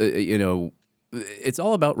kids, it's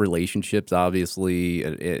all about relationships, obviously,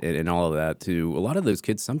 and all of that too. A lot of those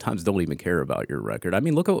kids sometimes don't even care about your record. I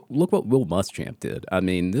mean, look what Will Muschamp did. I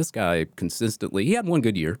mean, this guy consistently, he had one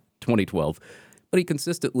good year, 2012, but he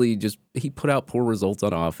consistently he put out poor results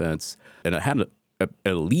on offense and had an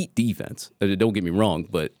elite defense. Don't get me wrong,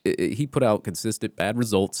 but he put out consistent bad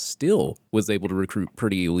results. Still was able to recruit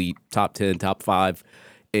pretty elite, top 10, top 5,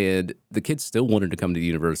 and the kids still wanted to come to the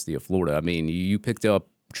University of Florida. I mean, you picked up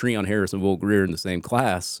Treon Harris and Will Greer in the same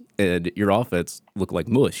class, and your offense looked like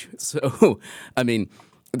mush. So, I mean,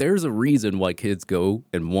 there's a reason why kids go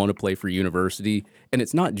and want to play for university, and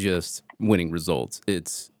it's not just winning results.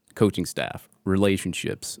 It's coaching staff,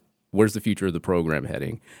 relationships. Where's the future of the program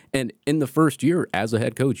heading? And in the first year, as a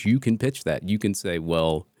head coach, you can pitch that. You can say,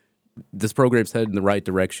 well, this program's headed in the right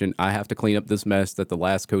direction. I have to clean up this mess that the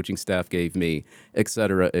last coaching staff gave me, et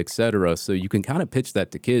cetera, et cetera. So you can kind of pitch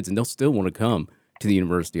that to kids, and they'll still want to come to the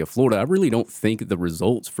University of Florida. I really don't think the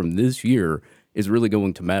results from this year is really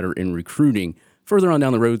going to matter in recruiting. Further on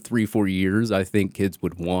down the road, 3-4 years, I think kids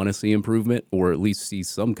would want to see improvement or at least see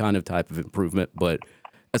some kind of type of improvement. But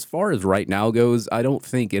as far as right now goes, I don't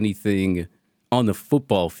think anything on the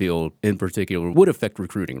football field in particular would affect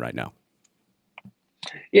recruiting right now.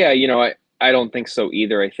 Yeah, I don't think so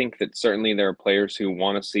either. I think that certainly there are players who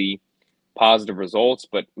want to see positive results,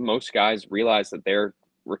 but most guys realize that they're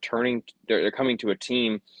coming to a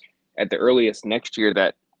team at the earliest next year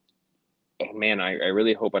that, man, I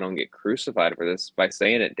really hope I don't get crucified for this by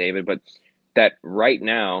saying it, David, but that right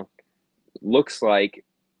now looks like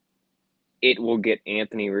it will get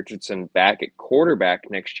Anthony Richardson back at quarterback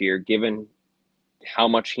next year, given how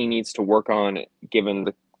much he needs to work on, given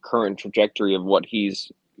the current trajectory of what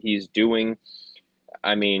he's doing.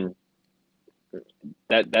 I mean,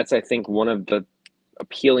 that's I think one of the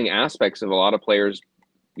appealing aspects of a lot of players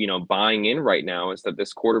buying in right now is that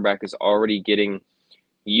this quarterback is already getting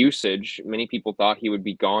usage. Many people thought he would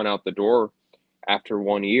be gone out the door after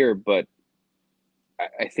 1 year, but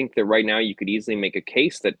I think that right now you could easily make a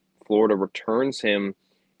case that Florida returns him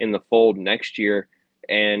in the fold next year.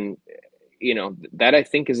 And, that I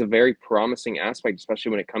think is a very promising aspect, especially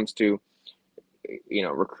when it comes to,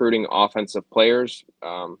 recruiting offensive players,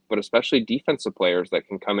 but especially defensive players that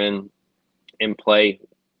can come in and play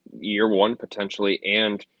year one potentially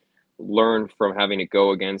and learn from having to go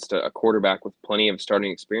against a quarterback with plenty of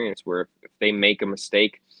starting experience, where if they make a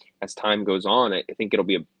mistake as time goes on, I think it'll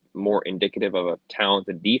be more indicative of a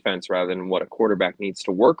talented defense rather than what a quarterback needs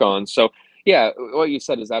to work on. So yeah, what you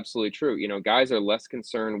said is absolutely true. Guys are less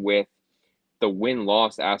concerned with the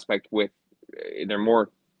win-loss aspect, they're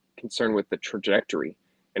more concerned with the trajectory.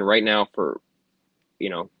 And right now, for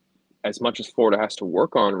as much as Florida has to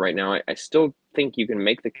work on right now, I still think you can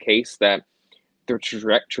make the case that their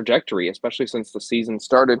trajectory, especially since the season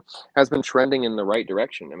started, has been trending in the right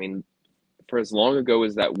direction. I mean, for as long ago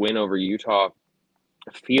as that win over Utah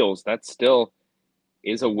feels, that's still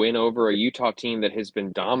is a win over a Utah team that has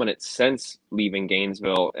been dominant since leaving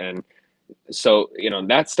Gainesville. And so,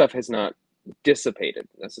 that stuff has not dissipated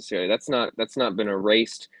necessarily. That's not been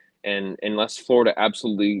erased. And unless Florida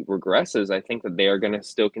absolutely regresses, I think that they are going to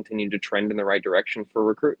still continue to trend in the right direction for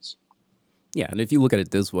recruits. Yeah, and if you look at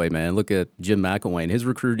it this way, man, look at Jim McElwain. His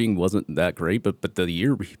recruiting wasn't that great, but the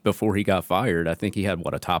year before he got fired, I think he had,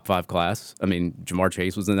 a top 5 class? I mean, Jamar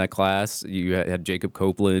Chase was in that class. You had Jacob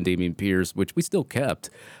Copeland, Damian Pierce, which we still kept.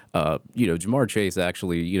 Jamar Chase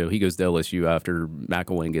actually, he goes to LSU after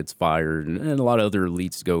McElwain gets fired, and a lot of other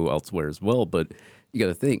elites go elsewhere as well. But you got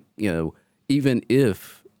to think, even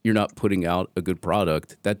if you're not putting out a good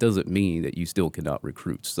product, that doesn't mean that you still cannot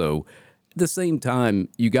recruit. So at the same time,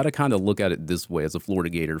 you got to kind of look at it this way as a Florida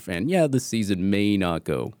Gator fan. Yeah, this season may not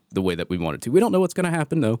go the way that we want it to. We don't know what's going to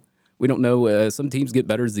happen, though. We don't know. Some teams get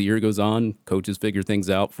better as the year goes on. Coaches figure things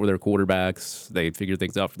out for their quarterbacks. They figure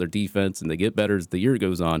things out for their defense, and they get better as the year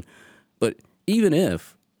goes on. But even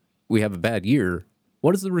if we have a bad year,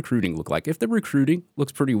 what does the recruiting look like? If the recruiting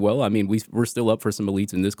looks pretty well, I mean, we're still up for some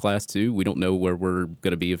elites in this class, too. We don't know where we're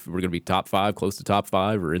going to be, if we're going to be top 5, close to top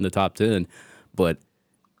 5, or in the top 10. But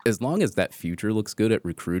as long as that future looks good at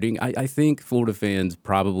recruiting, I think Florida fans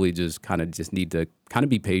probably just need to kind of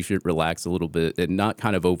be patient, relax a little bit, and not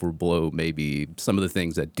kind of overblow maybe some of the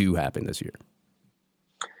things that do happen this year.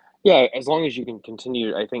 Yeah, as long as you can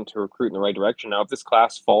continue, I think, to recruit in the right direction. Now, if this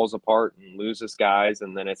class falls apart and loses guys,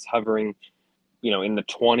 and then it's hovering, in the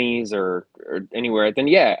 20s or anywhere, then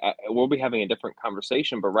we'll be having a different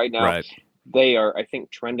conversation. But right now, Right. they are, I think,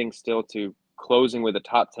 trending still to closing with a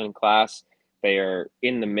top 10 class. They are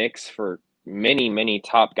in the mix for many, many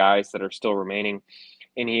top guys that are still remaining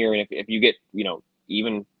in here. And if you get,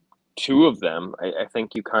 even 2 of them, I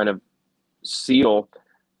think you kind of seal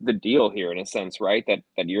the deal here in a sense, right? That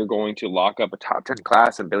you're going to lock up a top 10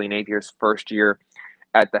 class in Billy Napier's first year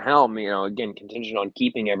at the helm, again, contingent on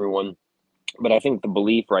keeping everyone. But I think the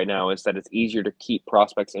belief right now is that it's easier to keep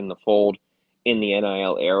prospects in the fold in the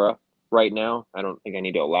NIL era right now. I don't think I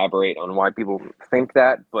need to elaborate on why people think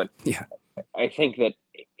that, but Yeah. I think that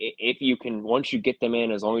if you can, once you get them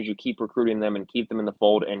in, as long as you keep recruiting them and keep them in the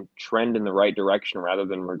fold and trend in the right direction rather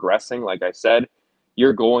than regressing, like I said,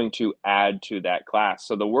 you're going to add to that class.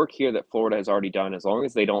 So the work here that Florida has already done, as long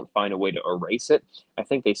as they don't find a way to erase it, I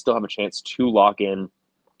think they still have a chance to lock in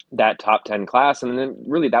that top 10 class. And then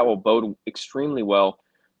really that will bode extremely well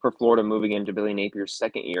for Florida moving into Billy Napier's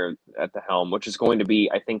second year at the helm, which is going to be,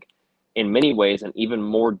 I think, in many ways, an even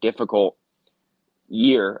more difficult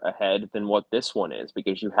year ahead than what this one is,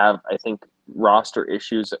 because you have, I think, roster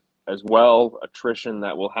issues as well, attrition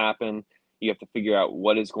that will happen. You have to figure out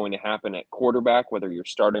what is going to happen at quarterback, whether you're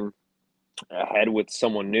starting ahead with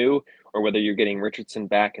someone new or whether you're getting Richardson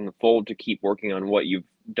back in the fold to keep working on what you've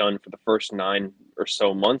done for the first 9 or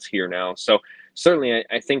so months here now. So certainly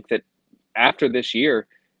I think that after this year,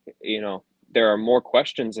 there are more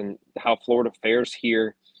questions, and how Florida fares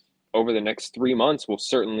here over the next 3 months will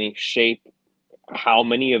certainly shape how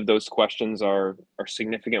many of those questions are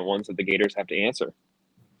significant ones that the Gators have to answer.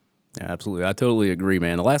 Yeah, absolutely. I totally agree,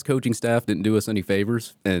 man. The last coaching staff didn't do us any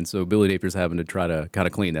favors, and so Billy Napier's having to try to kind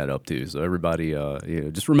of clean that up too. So everybody,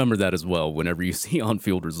 just remember that as well whenever you see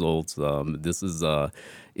on-field results. This is,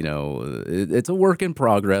 it's a work in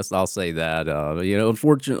progress. I'll say that.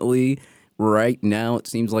 Unfortunately, right now it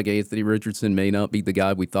seems like Anthony Richardson may not be the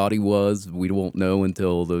guy we thought he was. We won't know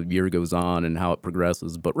until the year goes on and how it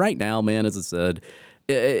progresses. But right now, man, as I said,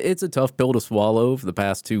 it's a tough pill to swallow for the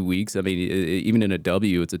past 2 weeks. I mean, even in a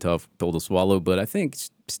W, it's a tough pill to swallow. But I think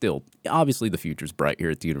still, obviously, the future's bright here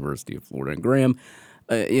at the University of Florida. And Graham,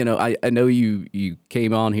 I know you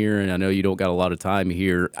came on here, and I know you don't got a lot of time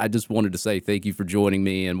here. I just wanted to say thank you for joining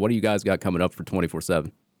me. And what do you guys got coming up for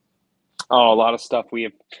 24/7? Oh, a lot of stuff. We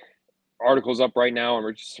have articles up right now, and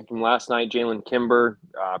Richardson from last night, Jalen Kimber,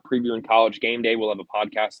 previewing College Game Day. We'll have a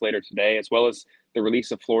podcast later today, as well as the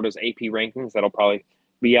release of Florida's AP rankings. That'll probably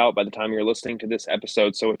be out by the time you're listening to this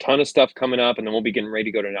episode. So a ton of stuff coming up, and then we'll be getting ready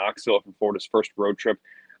to go to Knoxville for Florida's first road trip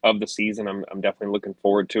of the season. I'm definitely looking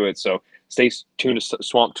forward to it. So stay tuned to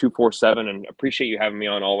Swamp 247, and appreciate you having me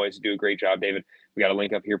on always. You do a great job, David. We got a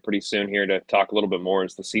link up here pretty soon here to talk a little bit more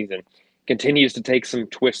as the season continues to take some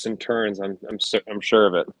twists and turns. I'm sure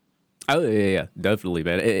of it. Oh, yeah, definitely,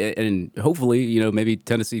 man. And hopefully, maybe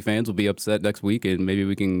Tennessee fans will be upset next week, and maybe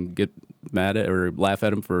we can get mad at or laugh at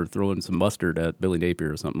them for throwing some mustard at Billy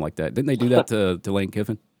Napier or something like that. Didn't they do that to Lane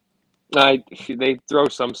Kiffin? They throw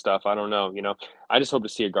some stuff. I don't know. I just hope to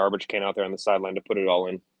see a garbage can out there on the sideline to put it all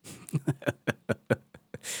in.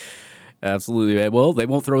 Absolutely, man. Well, they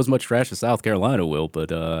won't throw as much trash as South Carolina will,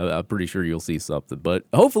 but I'm pretty sure you'll see something. But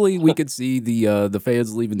hopefully, we could see the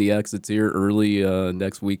fans leaving the exits here early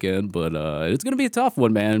next weekend. But it's going to be a tough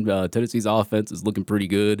one, man. Tennessee's offense is looking pretty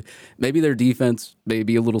good. Maybe their defense may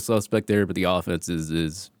be a little suspect there, but the offense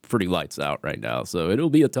is pretty lights out right now. So it'll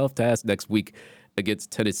be a tough task next week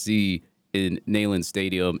against Tennessee in Neyland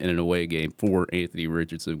Stadium in an away game for Anthony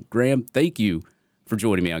Richardson. Graham, thank you for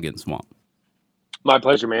joining me on Getting Swamped. My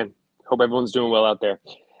pleasure, man. Hope everyone's doing well out there.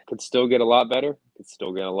 Could still get a lot better. Could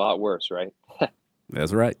still get a lot worse, right?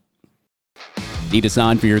 That's right. Need a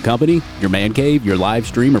sign for your company, your man cave, your live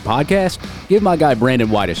stream, or podcast? Give my guy Brandon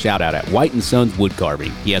White a shout out at White & Sons Wood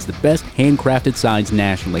Carving. He has the best handcrafted signs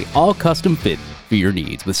nationally, all custom fit for your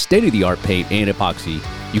needs. With state-of-the-art paint and epoxy,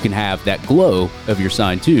 you can have that glow of your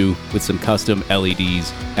sign too with some custom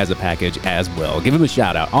LEDs as a package as well. Give him a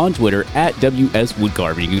shout out on Twitter at WS Wood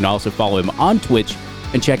Carving. You can also follow him on Twitch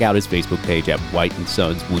and check out his Facebook page at White &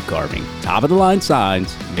 Sons Wood Carving. Top of the line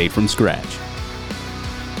signs made from scratch.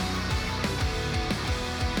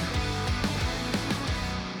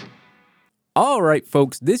 All right,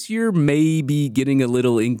 folks, this year may be getting a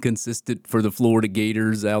little inconsistent for the Florida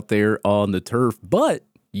Gators out there on the turf, but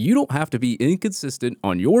you don't have to be inconsistent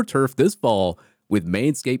on your turf this fall with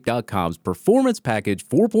Manscaped.com's Performance Package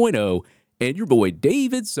 4.0, and your boy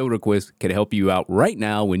David Soderquist can help you out right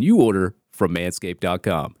now when you order from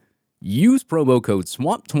Manscaped.com. Use promo code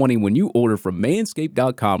SWAMP20 when you order from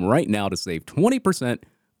Manscaped.com right now to save 20%,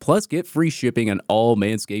 plus get free shipping on all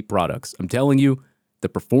Manscaped products. I'm telling you, the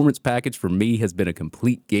Performance Package for me has been a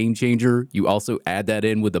complete game changer. You also add that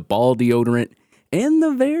in with the ball deodorant and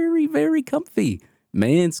the very, very comfy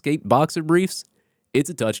Manscaped boxer briefs. It's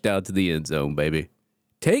a touchdown to the end zone, baby.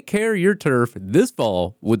 Take care of your turf this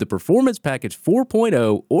fall with the Performance Package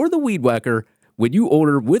 4.0 or the Weed Whacker when you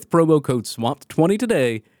order with promo code SWAMP20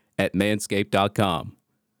 today at Manscaped.com.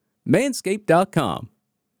 Manscaped.com,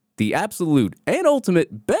 the absolute and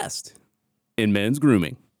ultimate best in men's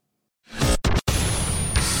grooming.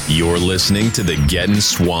 You're listening to the Getting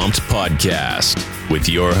Swamped podcast with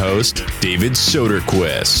your host, David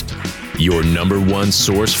Soderquist, your number one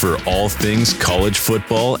source for all things college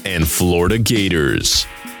football and Florida Gators.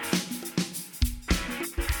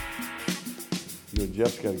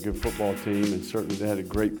 Jeff's got a good football team, and certainly they had a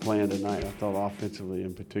great plan tonight. I thought offensively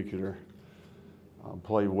in particular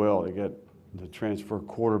played well. They got the transfer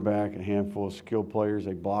quarterback, a handful of skill players.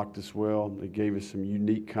 They blocked us well. They gave us some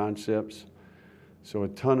unique concepts. So a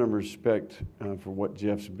ton of respect for what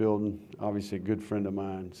Jeff's building. Obviously a good friend of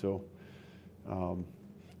mine. So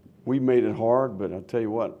we made it hard, but I'll tell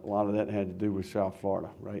you what, a lot of that had to do with South Florida,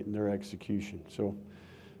 right, and their execution. So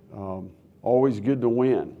always good to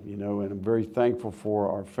win, you know, and I'm very thankful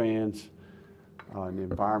for our fans and the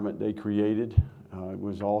environment they created. It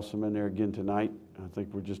was awesome in there again tonight. I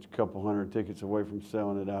think we're just a couple hundred tickets away from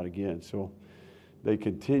selling it out again. So they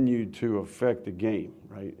continue to affect the game,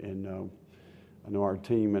 right? And I know our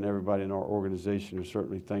team and everybody in our organization are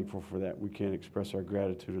certainly thankful for that. We can't express our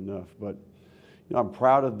gratitude enough. But you know, I'm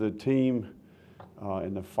proud of the team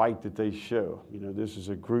and the fight that they show. You know, this is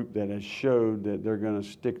a group that has showed that they're going to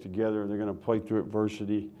stick together. They're going to play through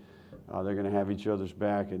adversity. They're going to have each other's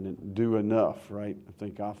back and do enough, right? I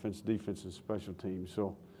think offense, defense, and special teams.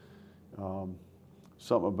 So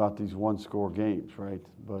something about these one-score games, right?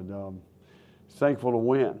 But thankful to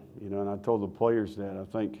win, you know, and I told the players that. I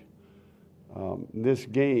think this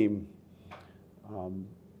game,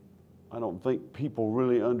 I don't think people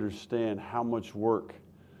really understand how much work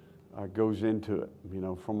goes into it, you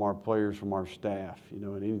know, from our players, from our staff, you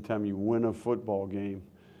know, and anytime you win a football game,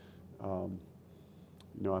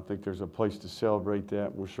 you know, I think there's a place to celebrate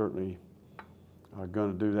that. We're certainly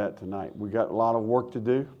going to do that tonight. We got a lot of work to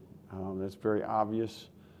do. That's very obvious,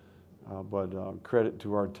 but credit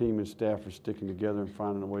to our team and staff for sticking together and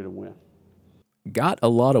finding a way to win. Got a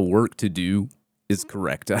lot of work to do is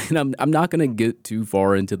correct. And I'm not going to get too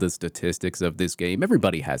far into the statistics of this game.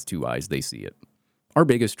 Everybody has two eyes. They see it. Our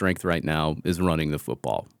biggest strength right now is running the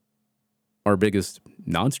football. Our biggest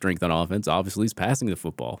non-strength on offense, obviously, is passing the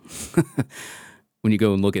football. When you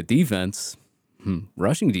go and look at defense,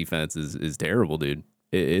 rushing defense is terrible, dude.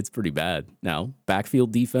 It's pretty bad. Now,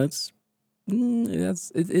 backfield defense,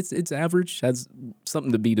 it's average, has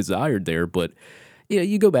something to be desired there. But yeah,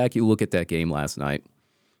 you go back, you look at that game last night,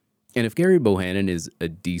 and if Gary Bohannon is a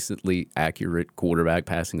decently accurate quarterback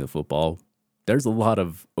passing the football, there's a lot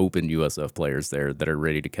of open USF players there that are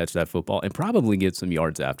ready to catch that football and probably get some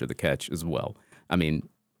yards after the catch as well. I mean,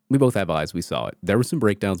 we both have eyes. We saw it. There were some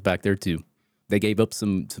breakdowns back there too. They gave up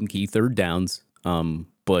some key third downs.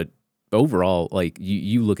 But overall, like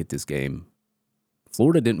you look at this game,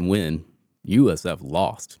 Florida didn't win USF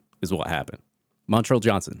lost is what happened. Montrell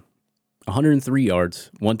Johnson, 103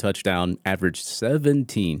 yards, 1 touchdown, averaged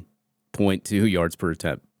 17.2 yards per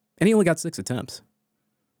attempt. And he only got 6 attempts.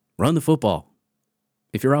 Run the football.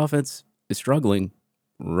 If your offense is struggling,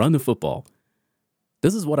 run the football.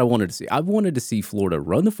 This is what I wanted to see. I wanted to see Florida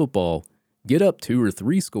run the football, get up 2 or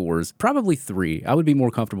 3 scores, probably 3. I would be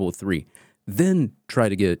more comfortable with 3. Then try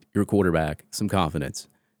to get your quarterback some confidence.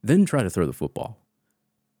 Then try to throw the football.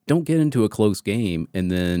 Don't get into a close game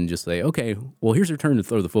and then just say, okay, well, here's your turn to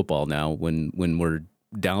throw the football now when we're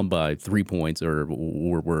down by 3 points or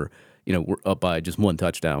we're up by just 1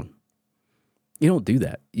 touchdown. You don't do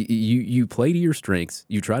that. You play to your strengths.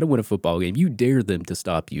 You try to win a football game. You dare them to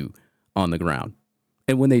stop you on the ground.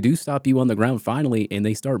 And when they do stop you on the ground finally and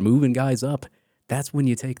they start moving guys up, that's when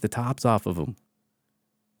you take the tops off of them.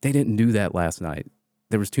 They didn't do that last night.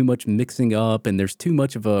 There was too much mixing up, and there's too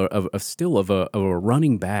much of a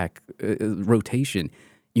running back rotation.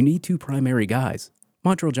 You need 2 primary guys.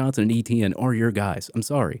 Montrell Johnson and Etienne are your guys. I'm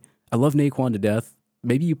sorry. I love Naquan to death.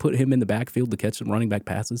 Maybe you put him in the backfield to catch some running back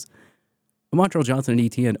passes. But Montrell Johnson and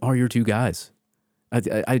Etienne are your 2 guys.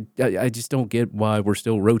 I just don't get why we're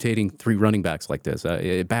still rotating 3 running backs like this.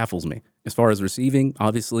 It baffles me. As far as receiving,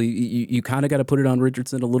 obviously, you kind of got to put it on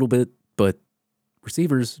Richardson a little bit, but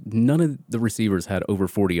receivers, none of the receivers had over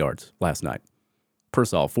 40 yards last night.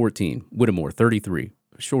 Pearsall, 14. Whittemore, 33.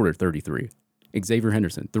 Shorter, 33. Xavier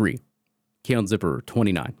Henderson, 3. Keon Zipper,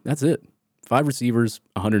 29. That's it. 5 receivers,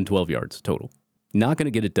 112 yards total. Not going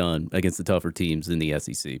to get it done against the tougher teams in the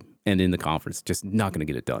SEC and in the conference. Just not going to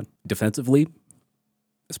get it done. Defensively,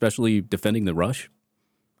 especially defending the rush,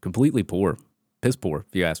 completely poor. Piss poor,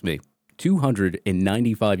 if you ask me.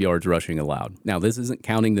 295 yards rushing allowed. Now, this isn't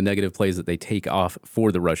counting the negative plays that they take off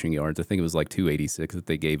for the rushing yards. I think it was like 286 that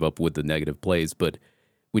they gave up with the negative plays. But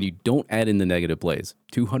when you don't add in the negative plays,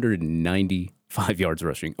 295 yards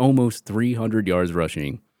rushing, almost 300 yards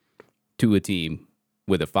rushing to a team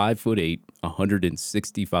with a 5'8",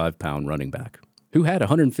 165-pound running back who had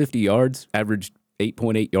 150 yards, averaged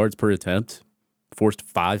 8.8 yards per attempt, forced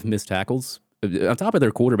 5 missed tackles, on top of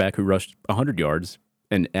their quarterback who rushed 100 yards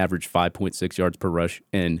and averaged 5.6 yards per rush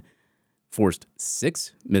and forced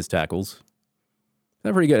 6 missed tackles.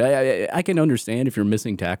 That's pretty good. I can understand if you're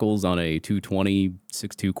missing tackles on a 220,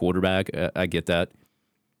 6'2 quarterback. I get that.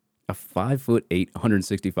 A 5'8",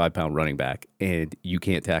 165-pound running back, and you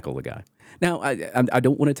can't tackle the guy. Now, I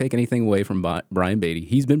don't want to take anything away from Brian Beatty.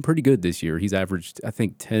 He's been pretty good this year. He's averaged, I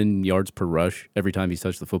think, 10 yards per rush every time he's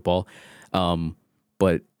touched the football.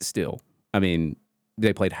 But still, I mean,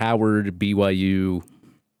 they played Howard, BYU.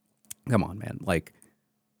 Come on, man. Like,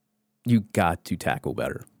 you got to tackle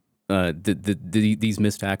better. These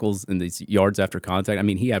missed tackles and these yards after contact, I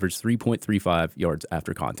mean, he averaged 3.35 yards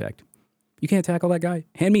after contact. You can't tackle that guy?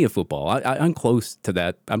 Hand me a football. I'm close to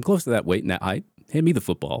that. I'm close to that weight and that height. Hand me the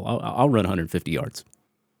football. I'll run 150 yards.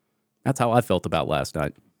 That's how I felt about last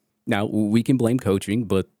night. Now, we can blame coaching,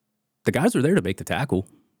 but the guys are there to make the tackle.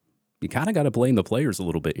 You kind of got to blame the players a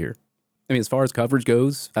little bit here. I mean, as far as coverage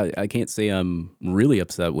goes, I can't say I'm really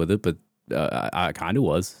upset with it, but I kind of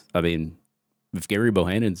was. I mean, if Gary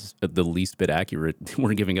Bohannon's the least bit accurate,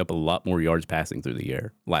 we're giving up a lot more yards passing through the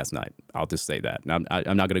air last night. I'll just say that. And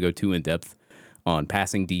I'm not going to go too in depth on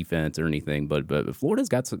passing defense or anything, but Florida's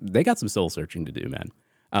got some soul searching to do, man.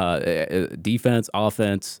 Defense,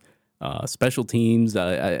 offense, special teams.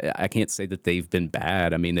 I can't say that they've been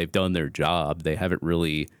bad. I mean, they've done their job. They haven't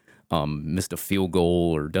really missed a field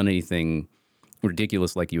goal or done anything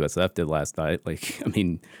ridiculous like USF did last night. Like, I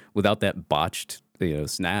mean, without that botched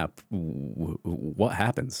snap, what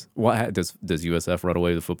happens? Does USF run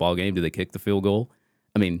away with the football game? Do they kick the field goal?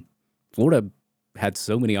 I mean, Florida had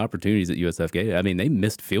so many opportunities at USF Gate. I mean, they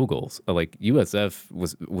missed field goals. Like, USF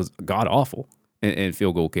was god awful in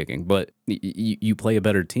field goal kicking. But you play a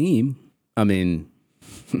better team. I mean,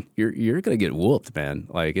 you're gonna get whooped, man.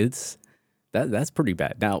 Like, that's pretty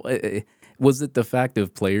bad. Now, was it the fact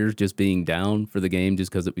of players just being down for the game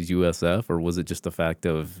just because it was USF, or was it just the fact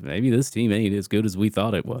of maybe this team ain't as good as we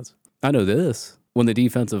thought it was? I know this. When the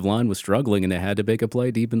defensive line was struggling and they had to make a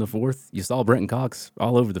play deep in the fourth, you saw Brenton Cox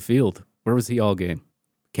all over the field. Where was he all game?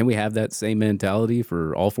 Can we have that same mentality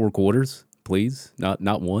for all 4 quarters, please?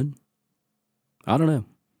 Not one? I don't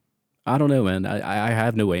know, man. I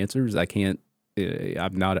have no answers. I can't.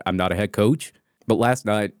 I'm not a head coach. But last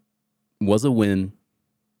night was a win,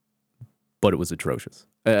 but it was atrocious.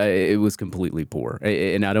 It was completely poor.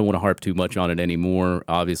 And I don't want to harp too much on it anymore.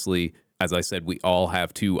 Obviously, as I said, we all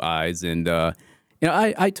have 2 eyes. And,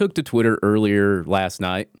 I took to Twitter earlier last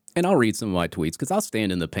night And I'll read some of my tweets because I'll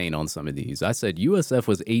stand in the paint on some of these. I said USF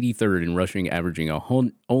was 83rd in rushing, averaging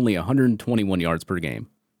only 121 yards per game.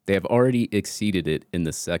 They have already exceeded it in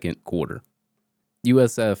the second quarter.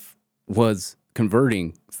 USF was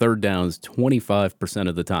converting third downs 25%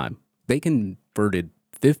 of the time. They converted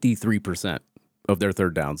 53% of their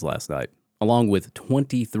third downs last night, along with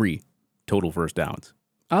 23 total first downs.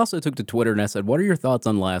 I also took to Twitter and I said, what are your thoughts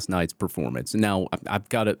on last night's performance? Now, I've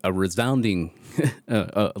got a resounding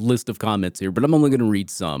list of comments here, but I'm only going to read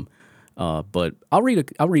some. But I'll read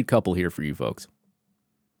a couple here for you folks.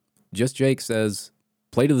 Just Jake says,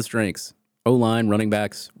 play to the strengths. O-line, running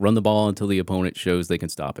backs, run the ball until the opponent shows they can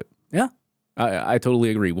stop it. Yeah, I totally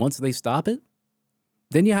agree. Once they stop it,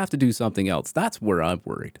 then you have to do something else. That's where I'm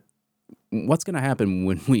worried. What's going to happen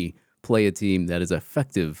when we play a team that is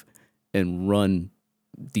effective and run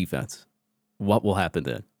defense? What will happen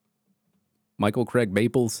then? Michael Craig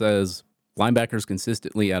Maple says, linebackers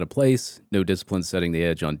consistently out of place, no discipline setting the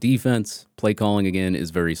edge on defense. Play calling, again,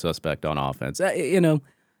 is very suspect on offense. I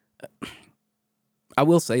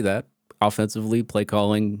will say that. Offensively, play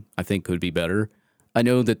calling, I think, could be better. I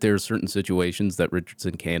know that there are certain situations that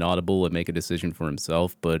Richardson can't audible and make a decision for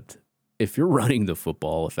himself, but if you're running the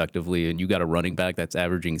football effectively and you got a running back that's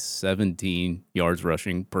averaging 17 yards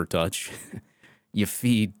rushing per touch, you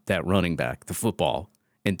feed that running back the football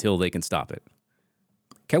until they can stop it.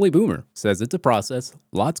 Kelly Boomer says it's a process,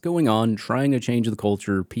 lots going on, trying to change the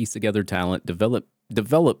culture, piece together talent,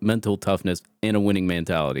 develop mental toughness, and a winning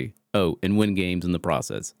mentality. Oh, and win games in the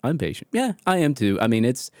process. I'm patient. Yeah, I am too. I mean,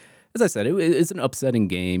 it's, as I said, it's an upsetting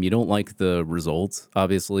game. You don't like the results,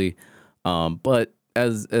 obviously. But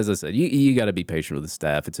as I said, you got to be patient with the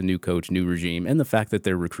staff. It's a new coach, new regime, and the fact that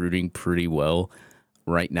they're recruiting pretty well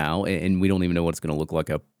right now, and we don't even know what it's going to look like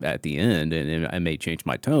up at the end, and I may change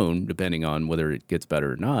my tone depending on whether it gets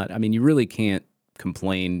better or not. I mean, you really can't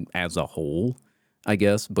complain as a whole, I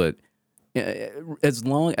guess, but as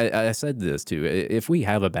long, I said this too, if we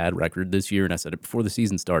have a bad record this year, and I said it before the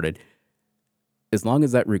season started, as long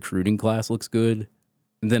as that recruiting class looks good,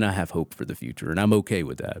 then I have hope for the future, and I'm okay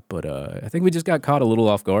with that. But I think we just got caught a little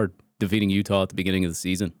off guard defeating Utah at the beginning of the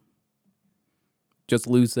season. Just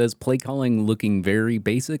Lou says, play calling looking very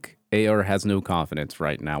basic. AR has no confidence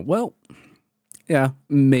right now. Well, yeah,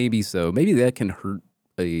 maybe so. Maybe that can hurt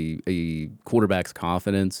a quarterback's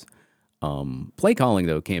confidence. Play calling,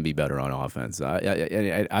 though, can be better on offense.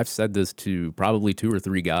 I've said this to probably 2 or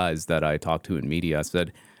 3 guys that I talked to in media. I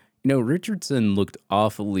said, Richardson looked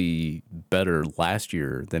awfully better last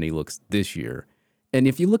year than he looks this year. And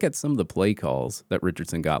if you look at some of the play calls that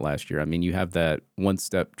Richardson got last year, I mean, you have that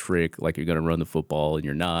one-step trick, like you're going to run the football and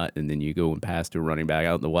you're not, and then you go and pass to a running back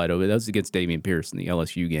out in the wide open. That was against Dameon Pierce in the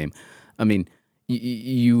LSU game. I mean,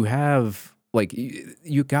 you have, like,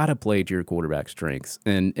 you got to play to your quarterback strengths.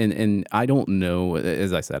 And I don't know,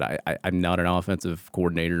 as I said, I'm not an offensive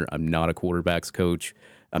coordinator. I'm not a quarterback's coach.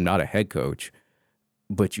 I'm not a head coach.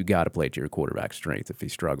 But you got to play to your quarterback strength if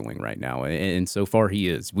he's struggling right now. And so far he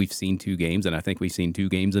is. We've seen 2 games, and I think we've seen 2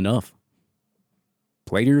 games enough.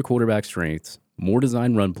 Play to your quarterback strengths, more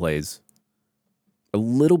design run plays, a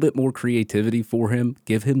little bit more creativity for him.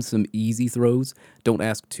 Give him some easy throws. Don't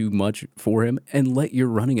ask too much for him, and let your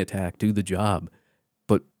running attack do the job.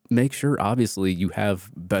 But make sure, obviously, you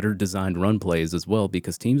have better designed run plays as well,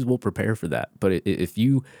 because teams will prepare for that. But if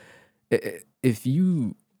you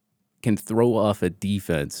can throw off a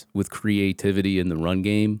defense with creativity in the run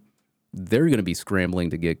game, they're going to be scrambling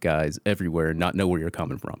to get guys everywhere and not know where you're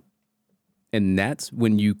coming from. And that's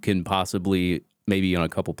when you can possibly, maybe on a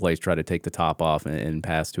couple plays, try to take the top off and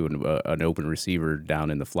pass to an open receiver down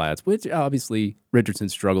in the flats, which obviously Richardson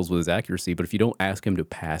struggles with his accuracy. But if you don't ask him to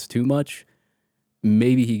pass too much,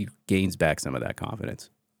 maybe he gains back some of that confidence.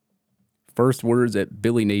 First words at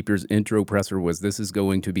Billy Napier's intro presser was, this is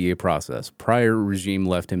going to be a process. Prior regime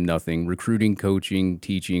left him nothing. Recruiting, coaching,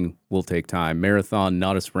 teaching will take time. Marathon,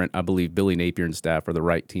 not a sprint. I believe Billy Napier and staff are the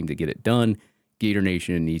right team to get it done. Gator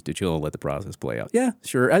Nation needs to chill and let the process play out. Yeah,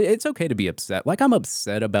 sure. It's okay to be upset. Like, I'm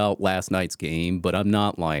upset about last night's game, but I'm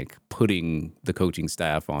not, like, putting the coaching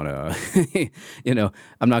staff on a,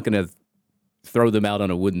 I'm not going to throw them out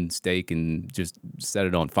on a wooden stake and just set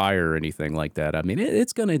it on fire or anything like that. I mean,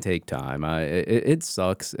 it's going to take time. It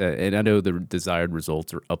sucks. And I know the desired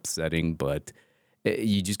results are upsetting, but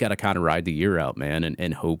you just got to kind of ride the year out, man.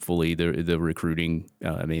 And hopefully the recruiting,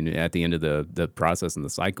 at the end of the process and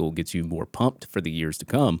the cycle, gets you more pumped for the years to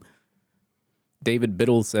come. David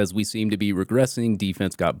Biddle says, we seem to be regressing.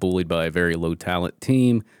 Defense got bullied by a very low talent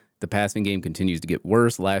team. The passing game continues to get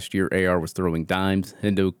worse. Last year, AR was throwing dimes.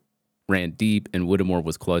 Hendo ran deep, and Whittemore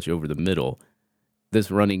was clutch over the middle. this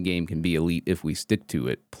running game can be elite if we stick to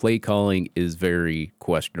it. Play calling is very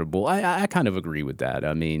questionable. I kind of agree with that.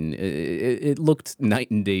 I mean, it looked night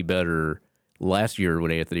and day better last year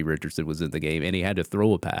when Anthony Richardson was in the game and he had to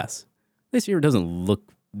throw a pass. This year it doesn't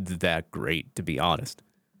look that great, to be honest.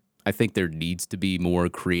 I think there needs to be more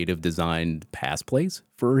creative designed pass plays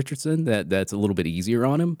for Richardson that's a little bit easier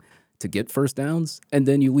on him to get first downs, and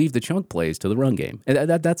then you leave the chunk plays to the run game. And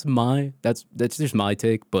that's just my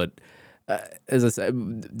take, but as I said,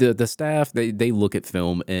 the staff they look at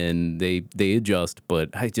film and they adjust, but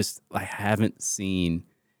I haven't seen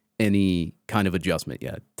any kind of adjustment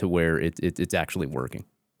yet to where it's actually working.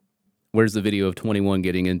 Where's the video of 21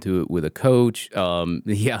 getting into it with a coach?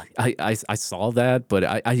 Yeah, I saw that,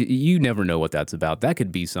 but you never know what that's about. That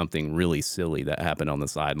could be something really silly that happened on the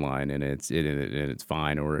sideline, and it's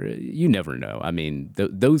fine, or you never know. I mean,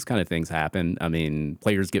 those kind of things happen. I mean,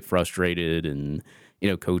 players get frustrated, and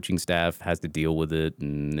coaching staff has to deal with it,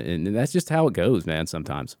 and that's just how it goes, man.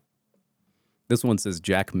 Sometimes. This one says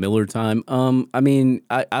Jack Miller time. I mean,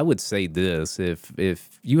 I would say this: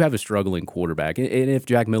 if you have a struggling quarterback, and if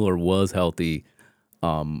Jack Miller was healthy,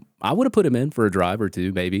 I would have put him in for a drive or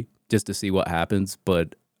two, maybe, just to see what happens.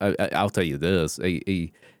 But I'll tell you this: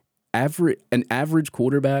 an average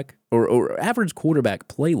quarterback or average quarterback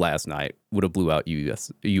play last night would have blew out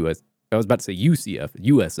US. I was about to say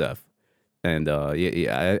USF, and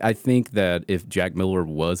I think that if Jack Miller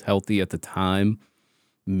was healthy at the time,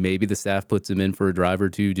 maybe the staff puts him in for a drive or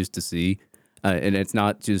two just to see. And it's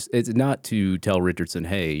not to tell Richardson,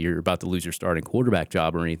 hey, you're about to lose your starting quarterback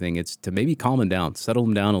job or anything. It's to maybe calm him down, settle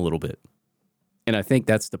him down a little bit. And I think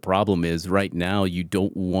that's the problem is right now you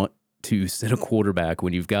don't want to sit a quarterback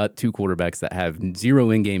when you've got two quarterbacks that have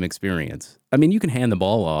zero in-game experience. I mean, you can hand the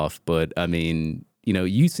ball off, but I mean,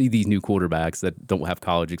 you see these new quarterbacks that don't have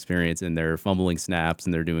college experience and they're fumbling snaps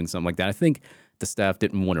and they're doing something like that. I think the staff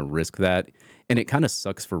didn't want to risk that. And it kind of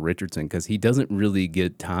sucks for Richardson because he doesn't really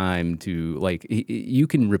get time to, you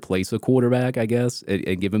can replace a quarterback, I guess,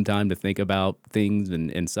 and give him time to think about things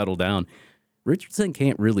and settle down. Richardson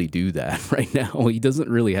can't really do that right now. He doesn't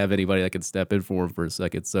really have anybody that can step in for him for a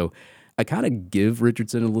second. So I kind of give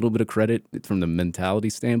Richardson a little bit of credit from the mentality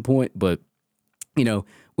standpoint. But,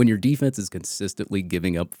 when your defense is consistently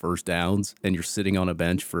giving up first downs and you're sitting on a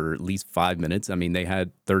bench for at least 5 minutes, I mean, they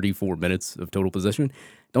had 34 minutes of total possession.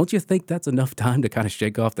 Don't you think that's enough time to kind of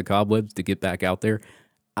shake off the cobwebs to get back out there?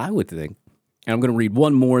 I would think. And I'm going to read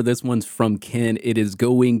one more. This one's from Ken. It is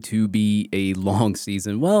going to be a long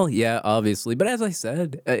season. Well, yeah, obviously. But as I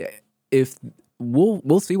said, if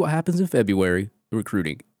we'll see what happens in February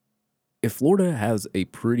recruiting. If Florida has a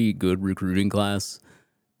pretty good recruiting class,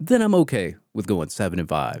 then I'm okay with going 7-5,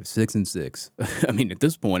 6-6. I mean, at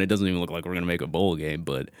this point, it doesn't even look like we're going to make a bowl game,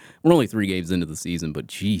 but we're only 3 games into the season. But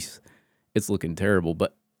geez, it's looking terrible.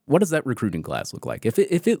 But what does that recruiting class look like? If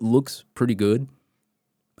it looks pretty good,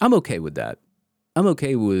 I'm okay with that. I'm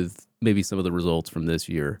okay with maybe some of the results from this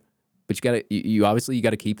year. But you obviously got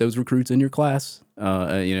to keep those recruits in your class.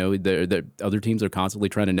 The other teams are constantly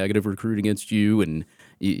trying to negative recruit against you, and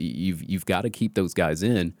you've got to keep those guys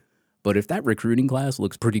in. But if that recruiting class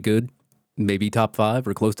looks pretty good, maybe top 5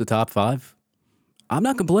 or close to top 5, I'm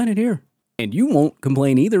not complaining here. And you won't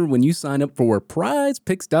complain either when you sign up for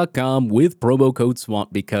prizepicks.com with promo code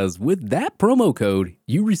SWAMP, because with that promo code,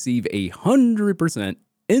 you receive 100%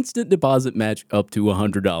 instant deposit match up to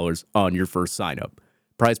 $100 on your first sign up.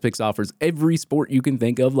 Prize Picks offers every sport you can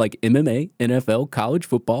think of, like MMA, NFL, college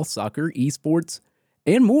football, soccer, esports,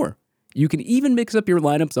 and more. You can even mix up your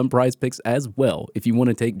lineups on Prize Picks as well. If you want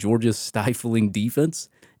to take Georgia's stifling defense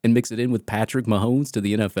and mix it in with Patrick Mahomes to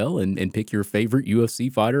the NFL and pick your favorite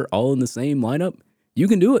UFC fighter all in the same lineup, you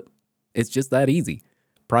can do it. It's just that easy.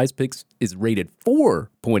 Prize Picks is rated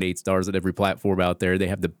 4.8 stars at every platform out there. They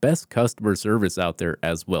have the best customer service out there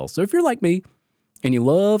as well. So if you're like me and you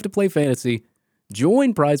love to play fantasy,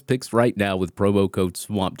 join Prize Picks right now with promo code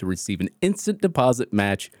SWAMP to receive an instant deposit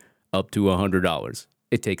match up to $100.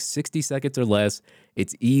 It takes 60 seconds or less.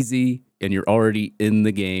 It's easy, and you're already in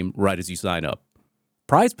the game right as you sign up.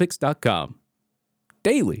 PrizePicks.com.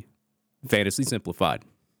 Daily Fantasy Simplified.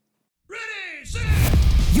 Ready, set.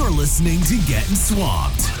 You're listening to Getting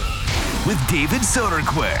Swamped with David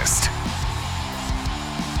Soderquist.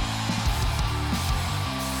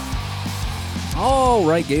 All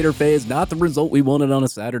right, Gator fans, not the result we wanted on a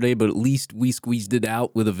Saturday, but at least we squeezed it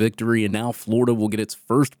out with a victory, and now Florida will get its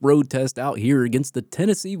first road test out here against the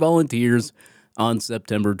Tennessee Volunteers on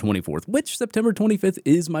September 24th, which September 25th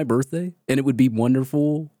is my birthday, and it would be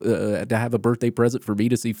wonderful to have a birthday present for me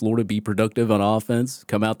to see Florida be productive on offense,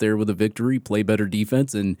 come out there with a victory, play better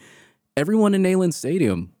defense, and everyone in Neyland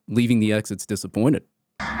Stadium leaving the exits disappointed.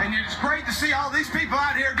 And it's great to see all these people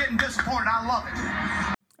out here getting disappointed. I love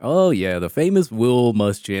it. Oh, yeah, the famous Will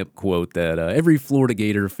Muschamp quote that every Florida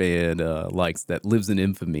Gator fan likes, that lives in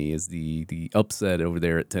infamy, is the upset over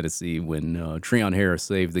there at Tennessee when Treon Harris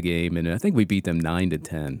saved the game, and I think we beat them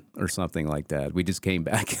 9-10 or something like that. We just came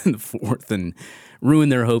back in the fourth and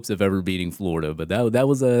ruined their hopes of ever beating Florida. But that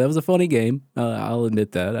was a funny game. I'll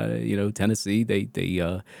admit that. Tennessee,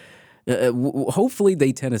 hopefully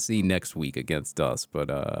they Tennessee next week against us, but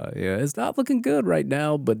yeah, it's not looking good right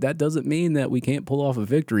now. But that doesn't mean that we can't pull off a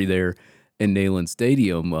victory there in Neyland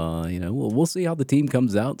Stadium. We'll see how the team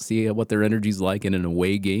comes out, see what their energy's like in an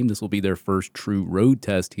away game. This will be their first true road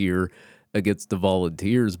test here against the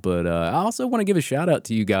Volunteers. But I also want to give a shout out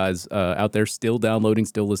to you guys out there still downloading,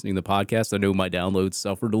 still listening to the podcast. I know my downloads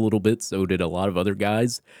suffered a little bit, so did a lot of other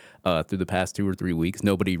guys through the past 2 or 3 weeks.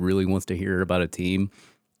 Nobody really wants to hear about a team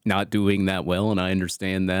not doing that well, and I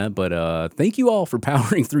understand that, but thank you all for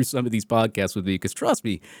powering through some of these podcasts with me, because trust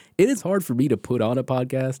me, it is hard for me to put on a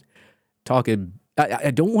podcast talking. I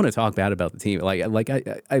don't want to talk bad about the team.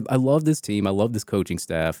 I love this team. I love this coaching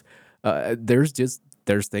staff. There's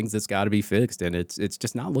things that's got to be fixed, and it's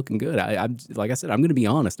just not looking good. I'm like I said, I'm going to be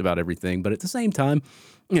honest about everything, but at the same time,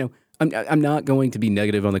 I'm not going to be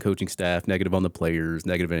negative on the coaching staff, negative on the players,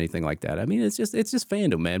 negative anything like that. I mean, it's just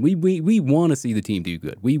fandom, man. We want to see the team do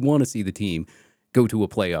good. We want to see the team go to a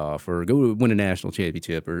playoff or go to win a national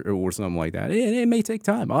championship or something like that. It may take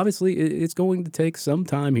time. Obviously, it's going to take some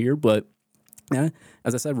time here, but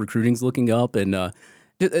as I said, recruiting's looking up, and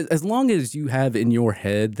as long as you have in your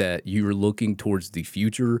head that you're looking towards the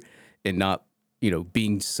future and not,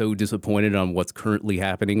 being so disappointed on what's currently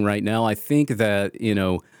happening right now, I think that,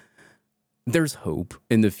 there's hope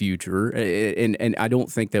in the future, and I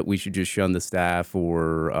don't think that we should just shun the staff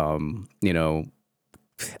or, I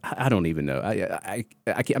don't even know.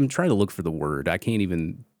 I'm trying to look for the word. I can't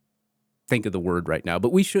even think of the word right now,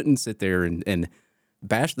 but we shouldn't sit there and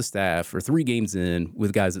bash the staff for 3 games in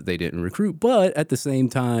with guys that they didn't recruit. But at the same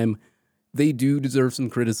time, they do deserve some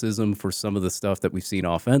criticism for some of the stuff that we've seen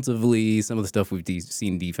offensively, some of the stuff we've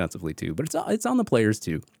seen defensively too, but it's on the players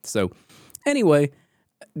too. So anyway,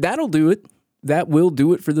 that'll do it. That will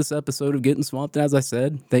do it for this episode of Getting Swamped. As I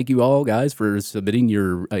said, thank you all, guys, for submitting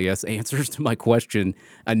your, answers to my question.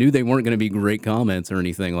 I knew they weren't going to be great comments or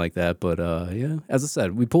anything like that, but yeah, as I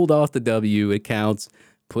said, we pulled off the W. It counts.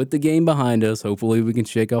 Put the game behind us. Hopefully we can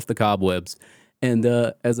shake off the cobwebs. And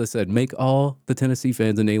as I said, make all the Tennessee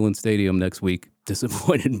fans in Neyland Stadium next week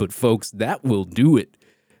disappointed. But folks, that will do it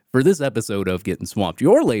for this episode of Getting Swamped,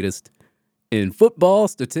 your latest in football,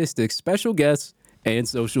 statistics, special guests, and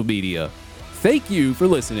social media. Thank you for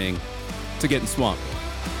listening to Getting Swamped.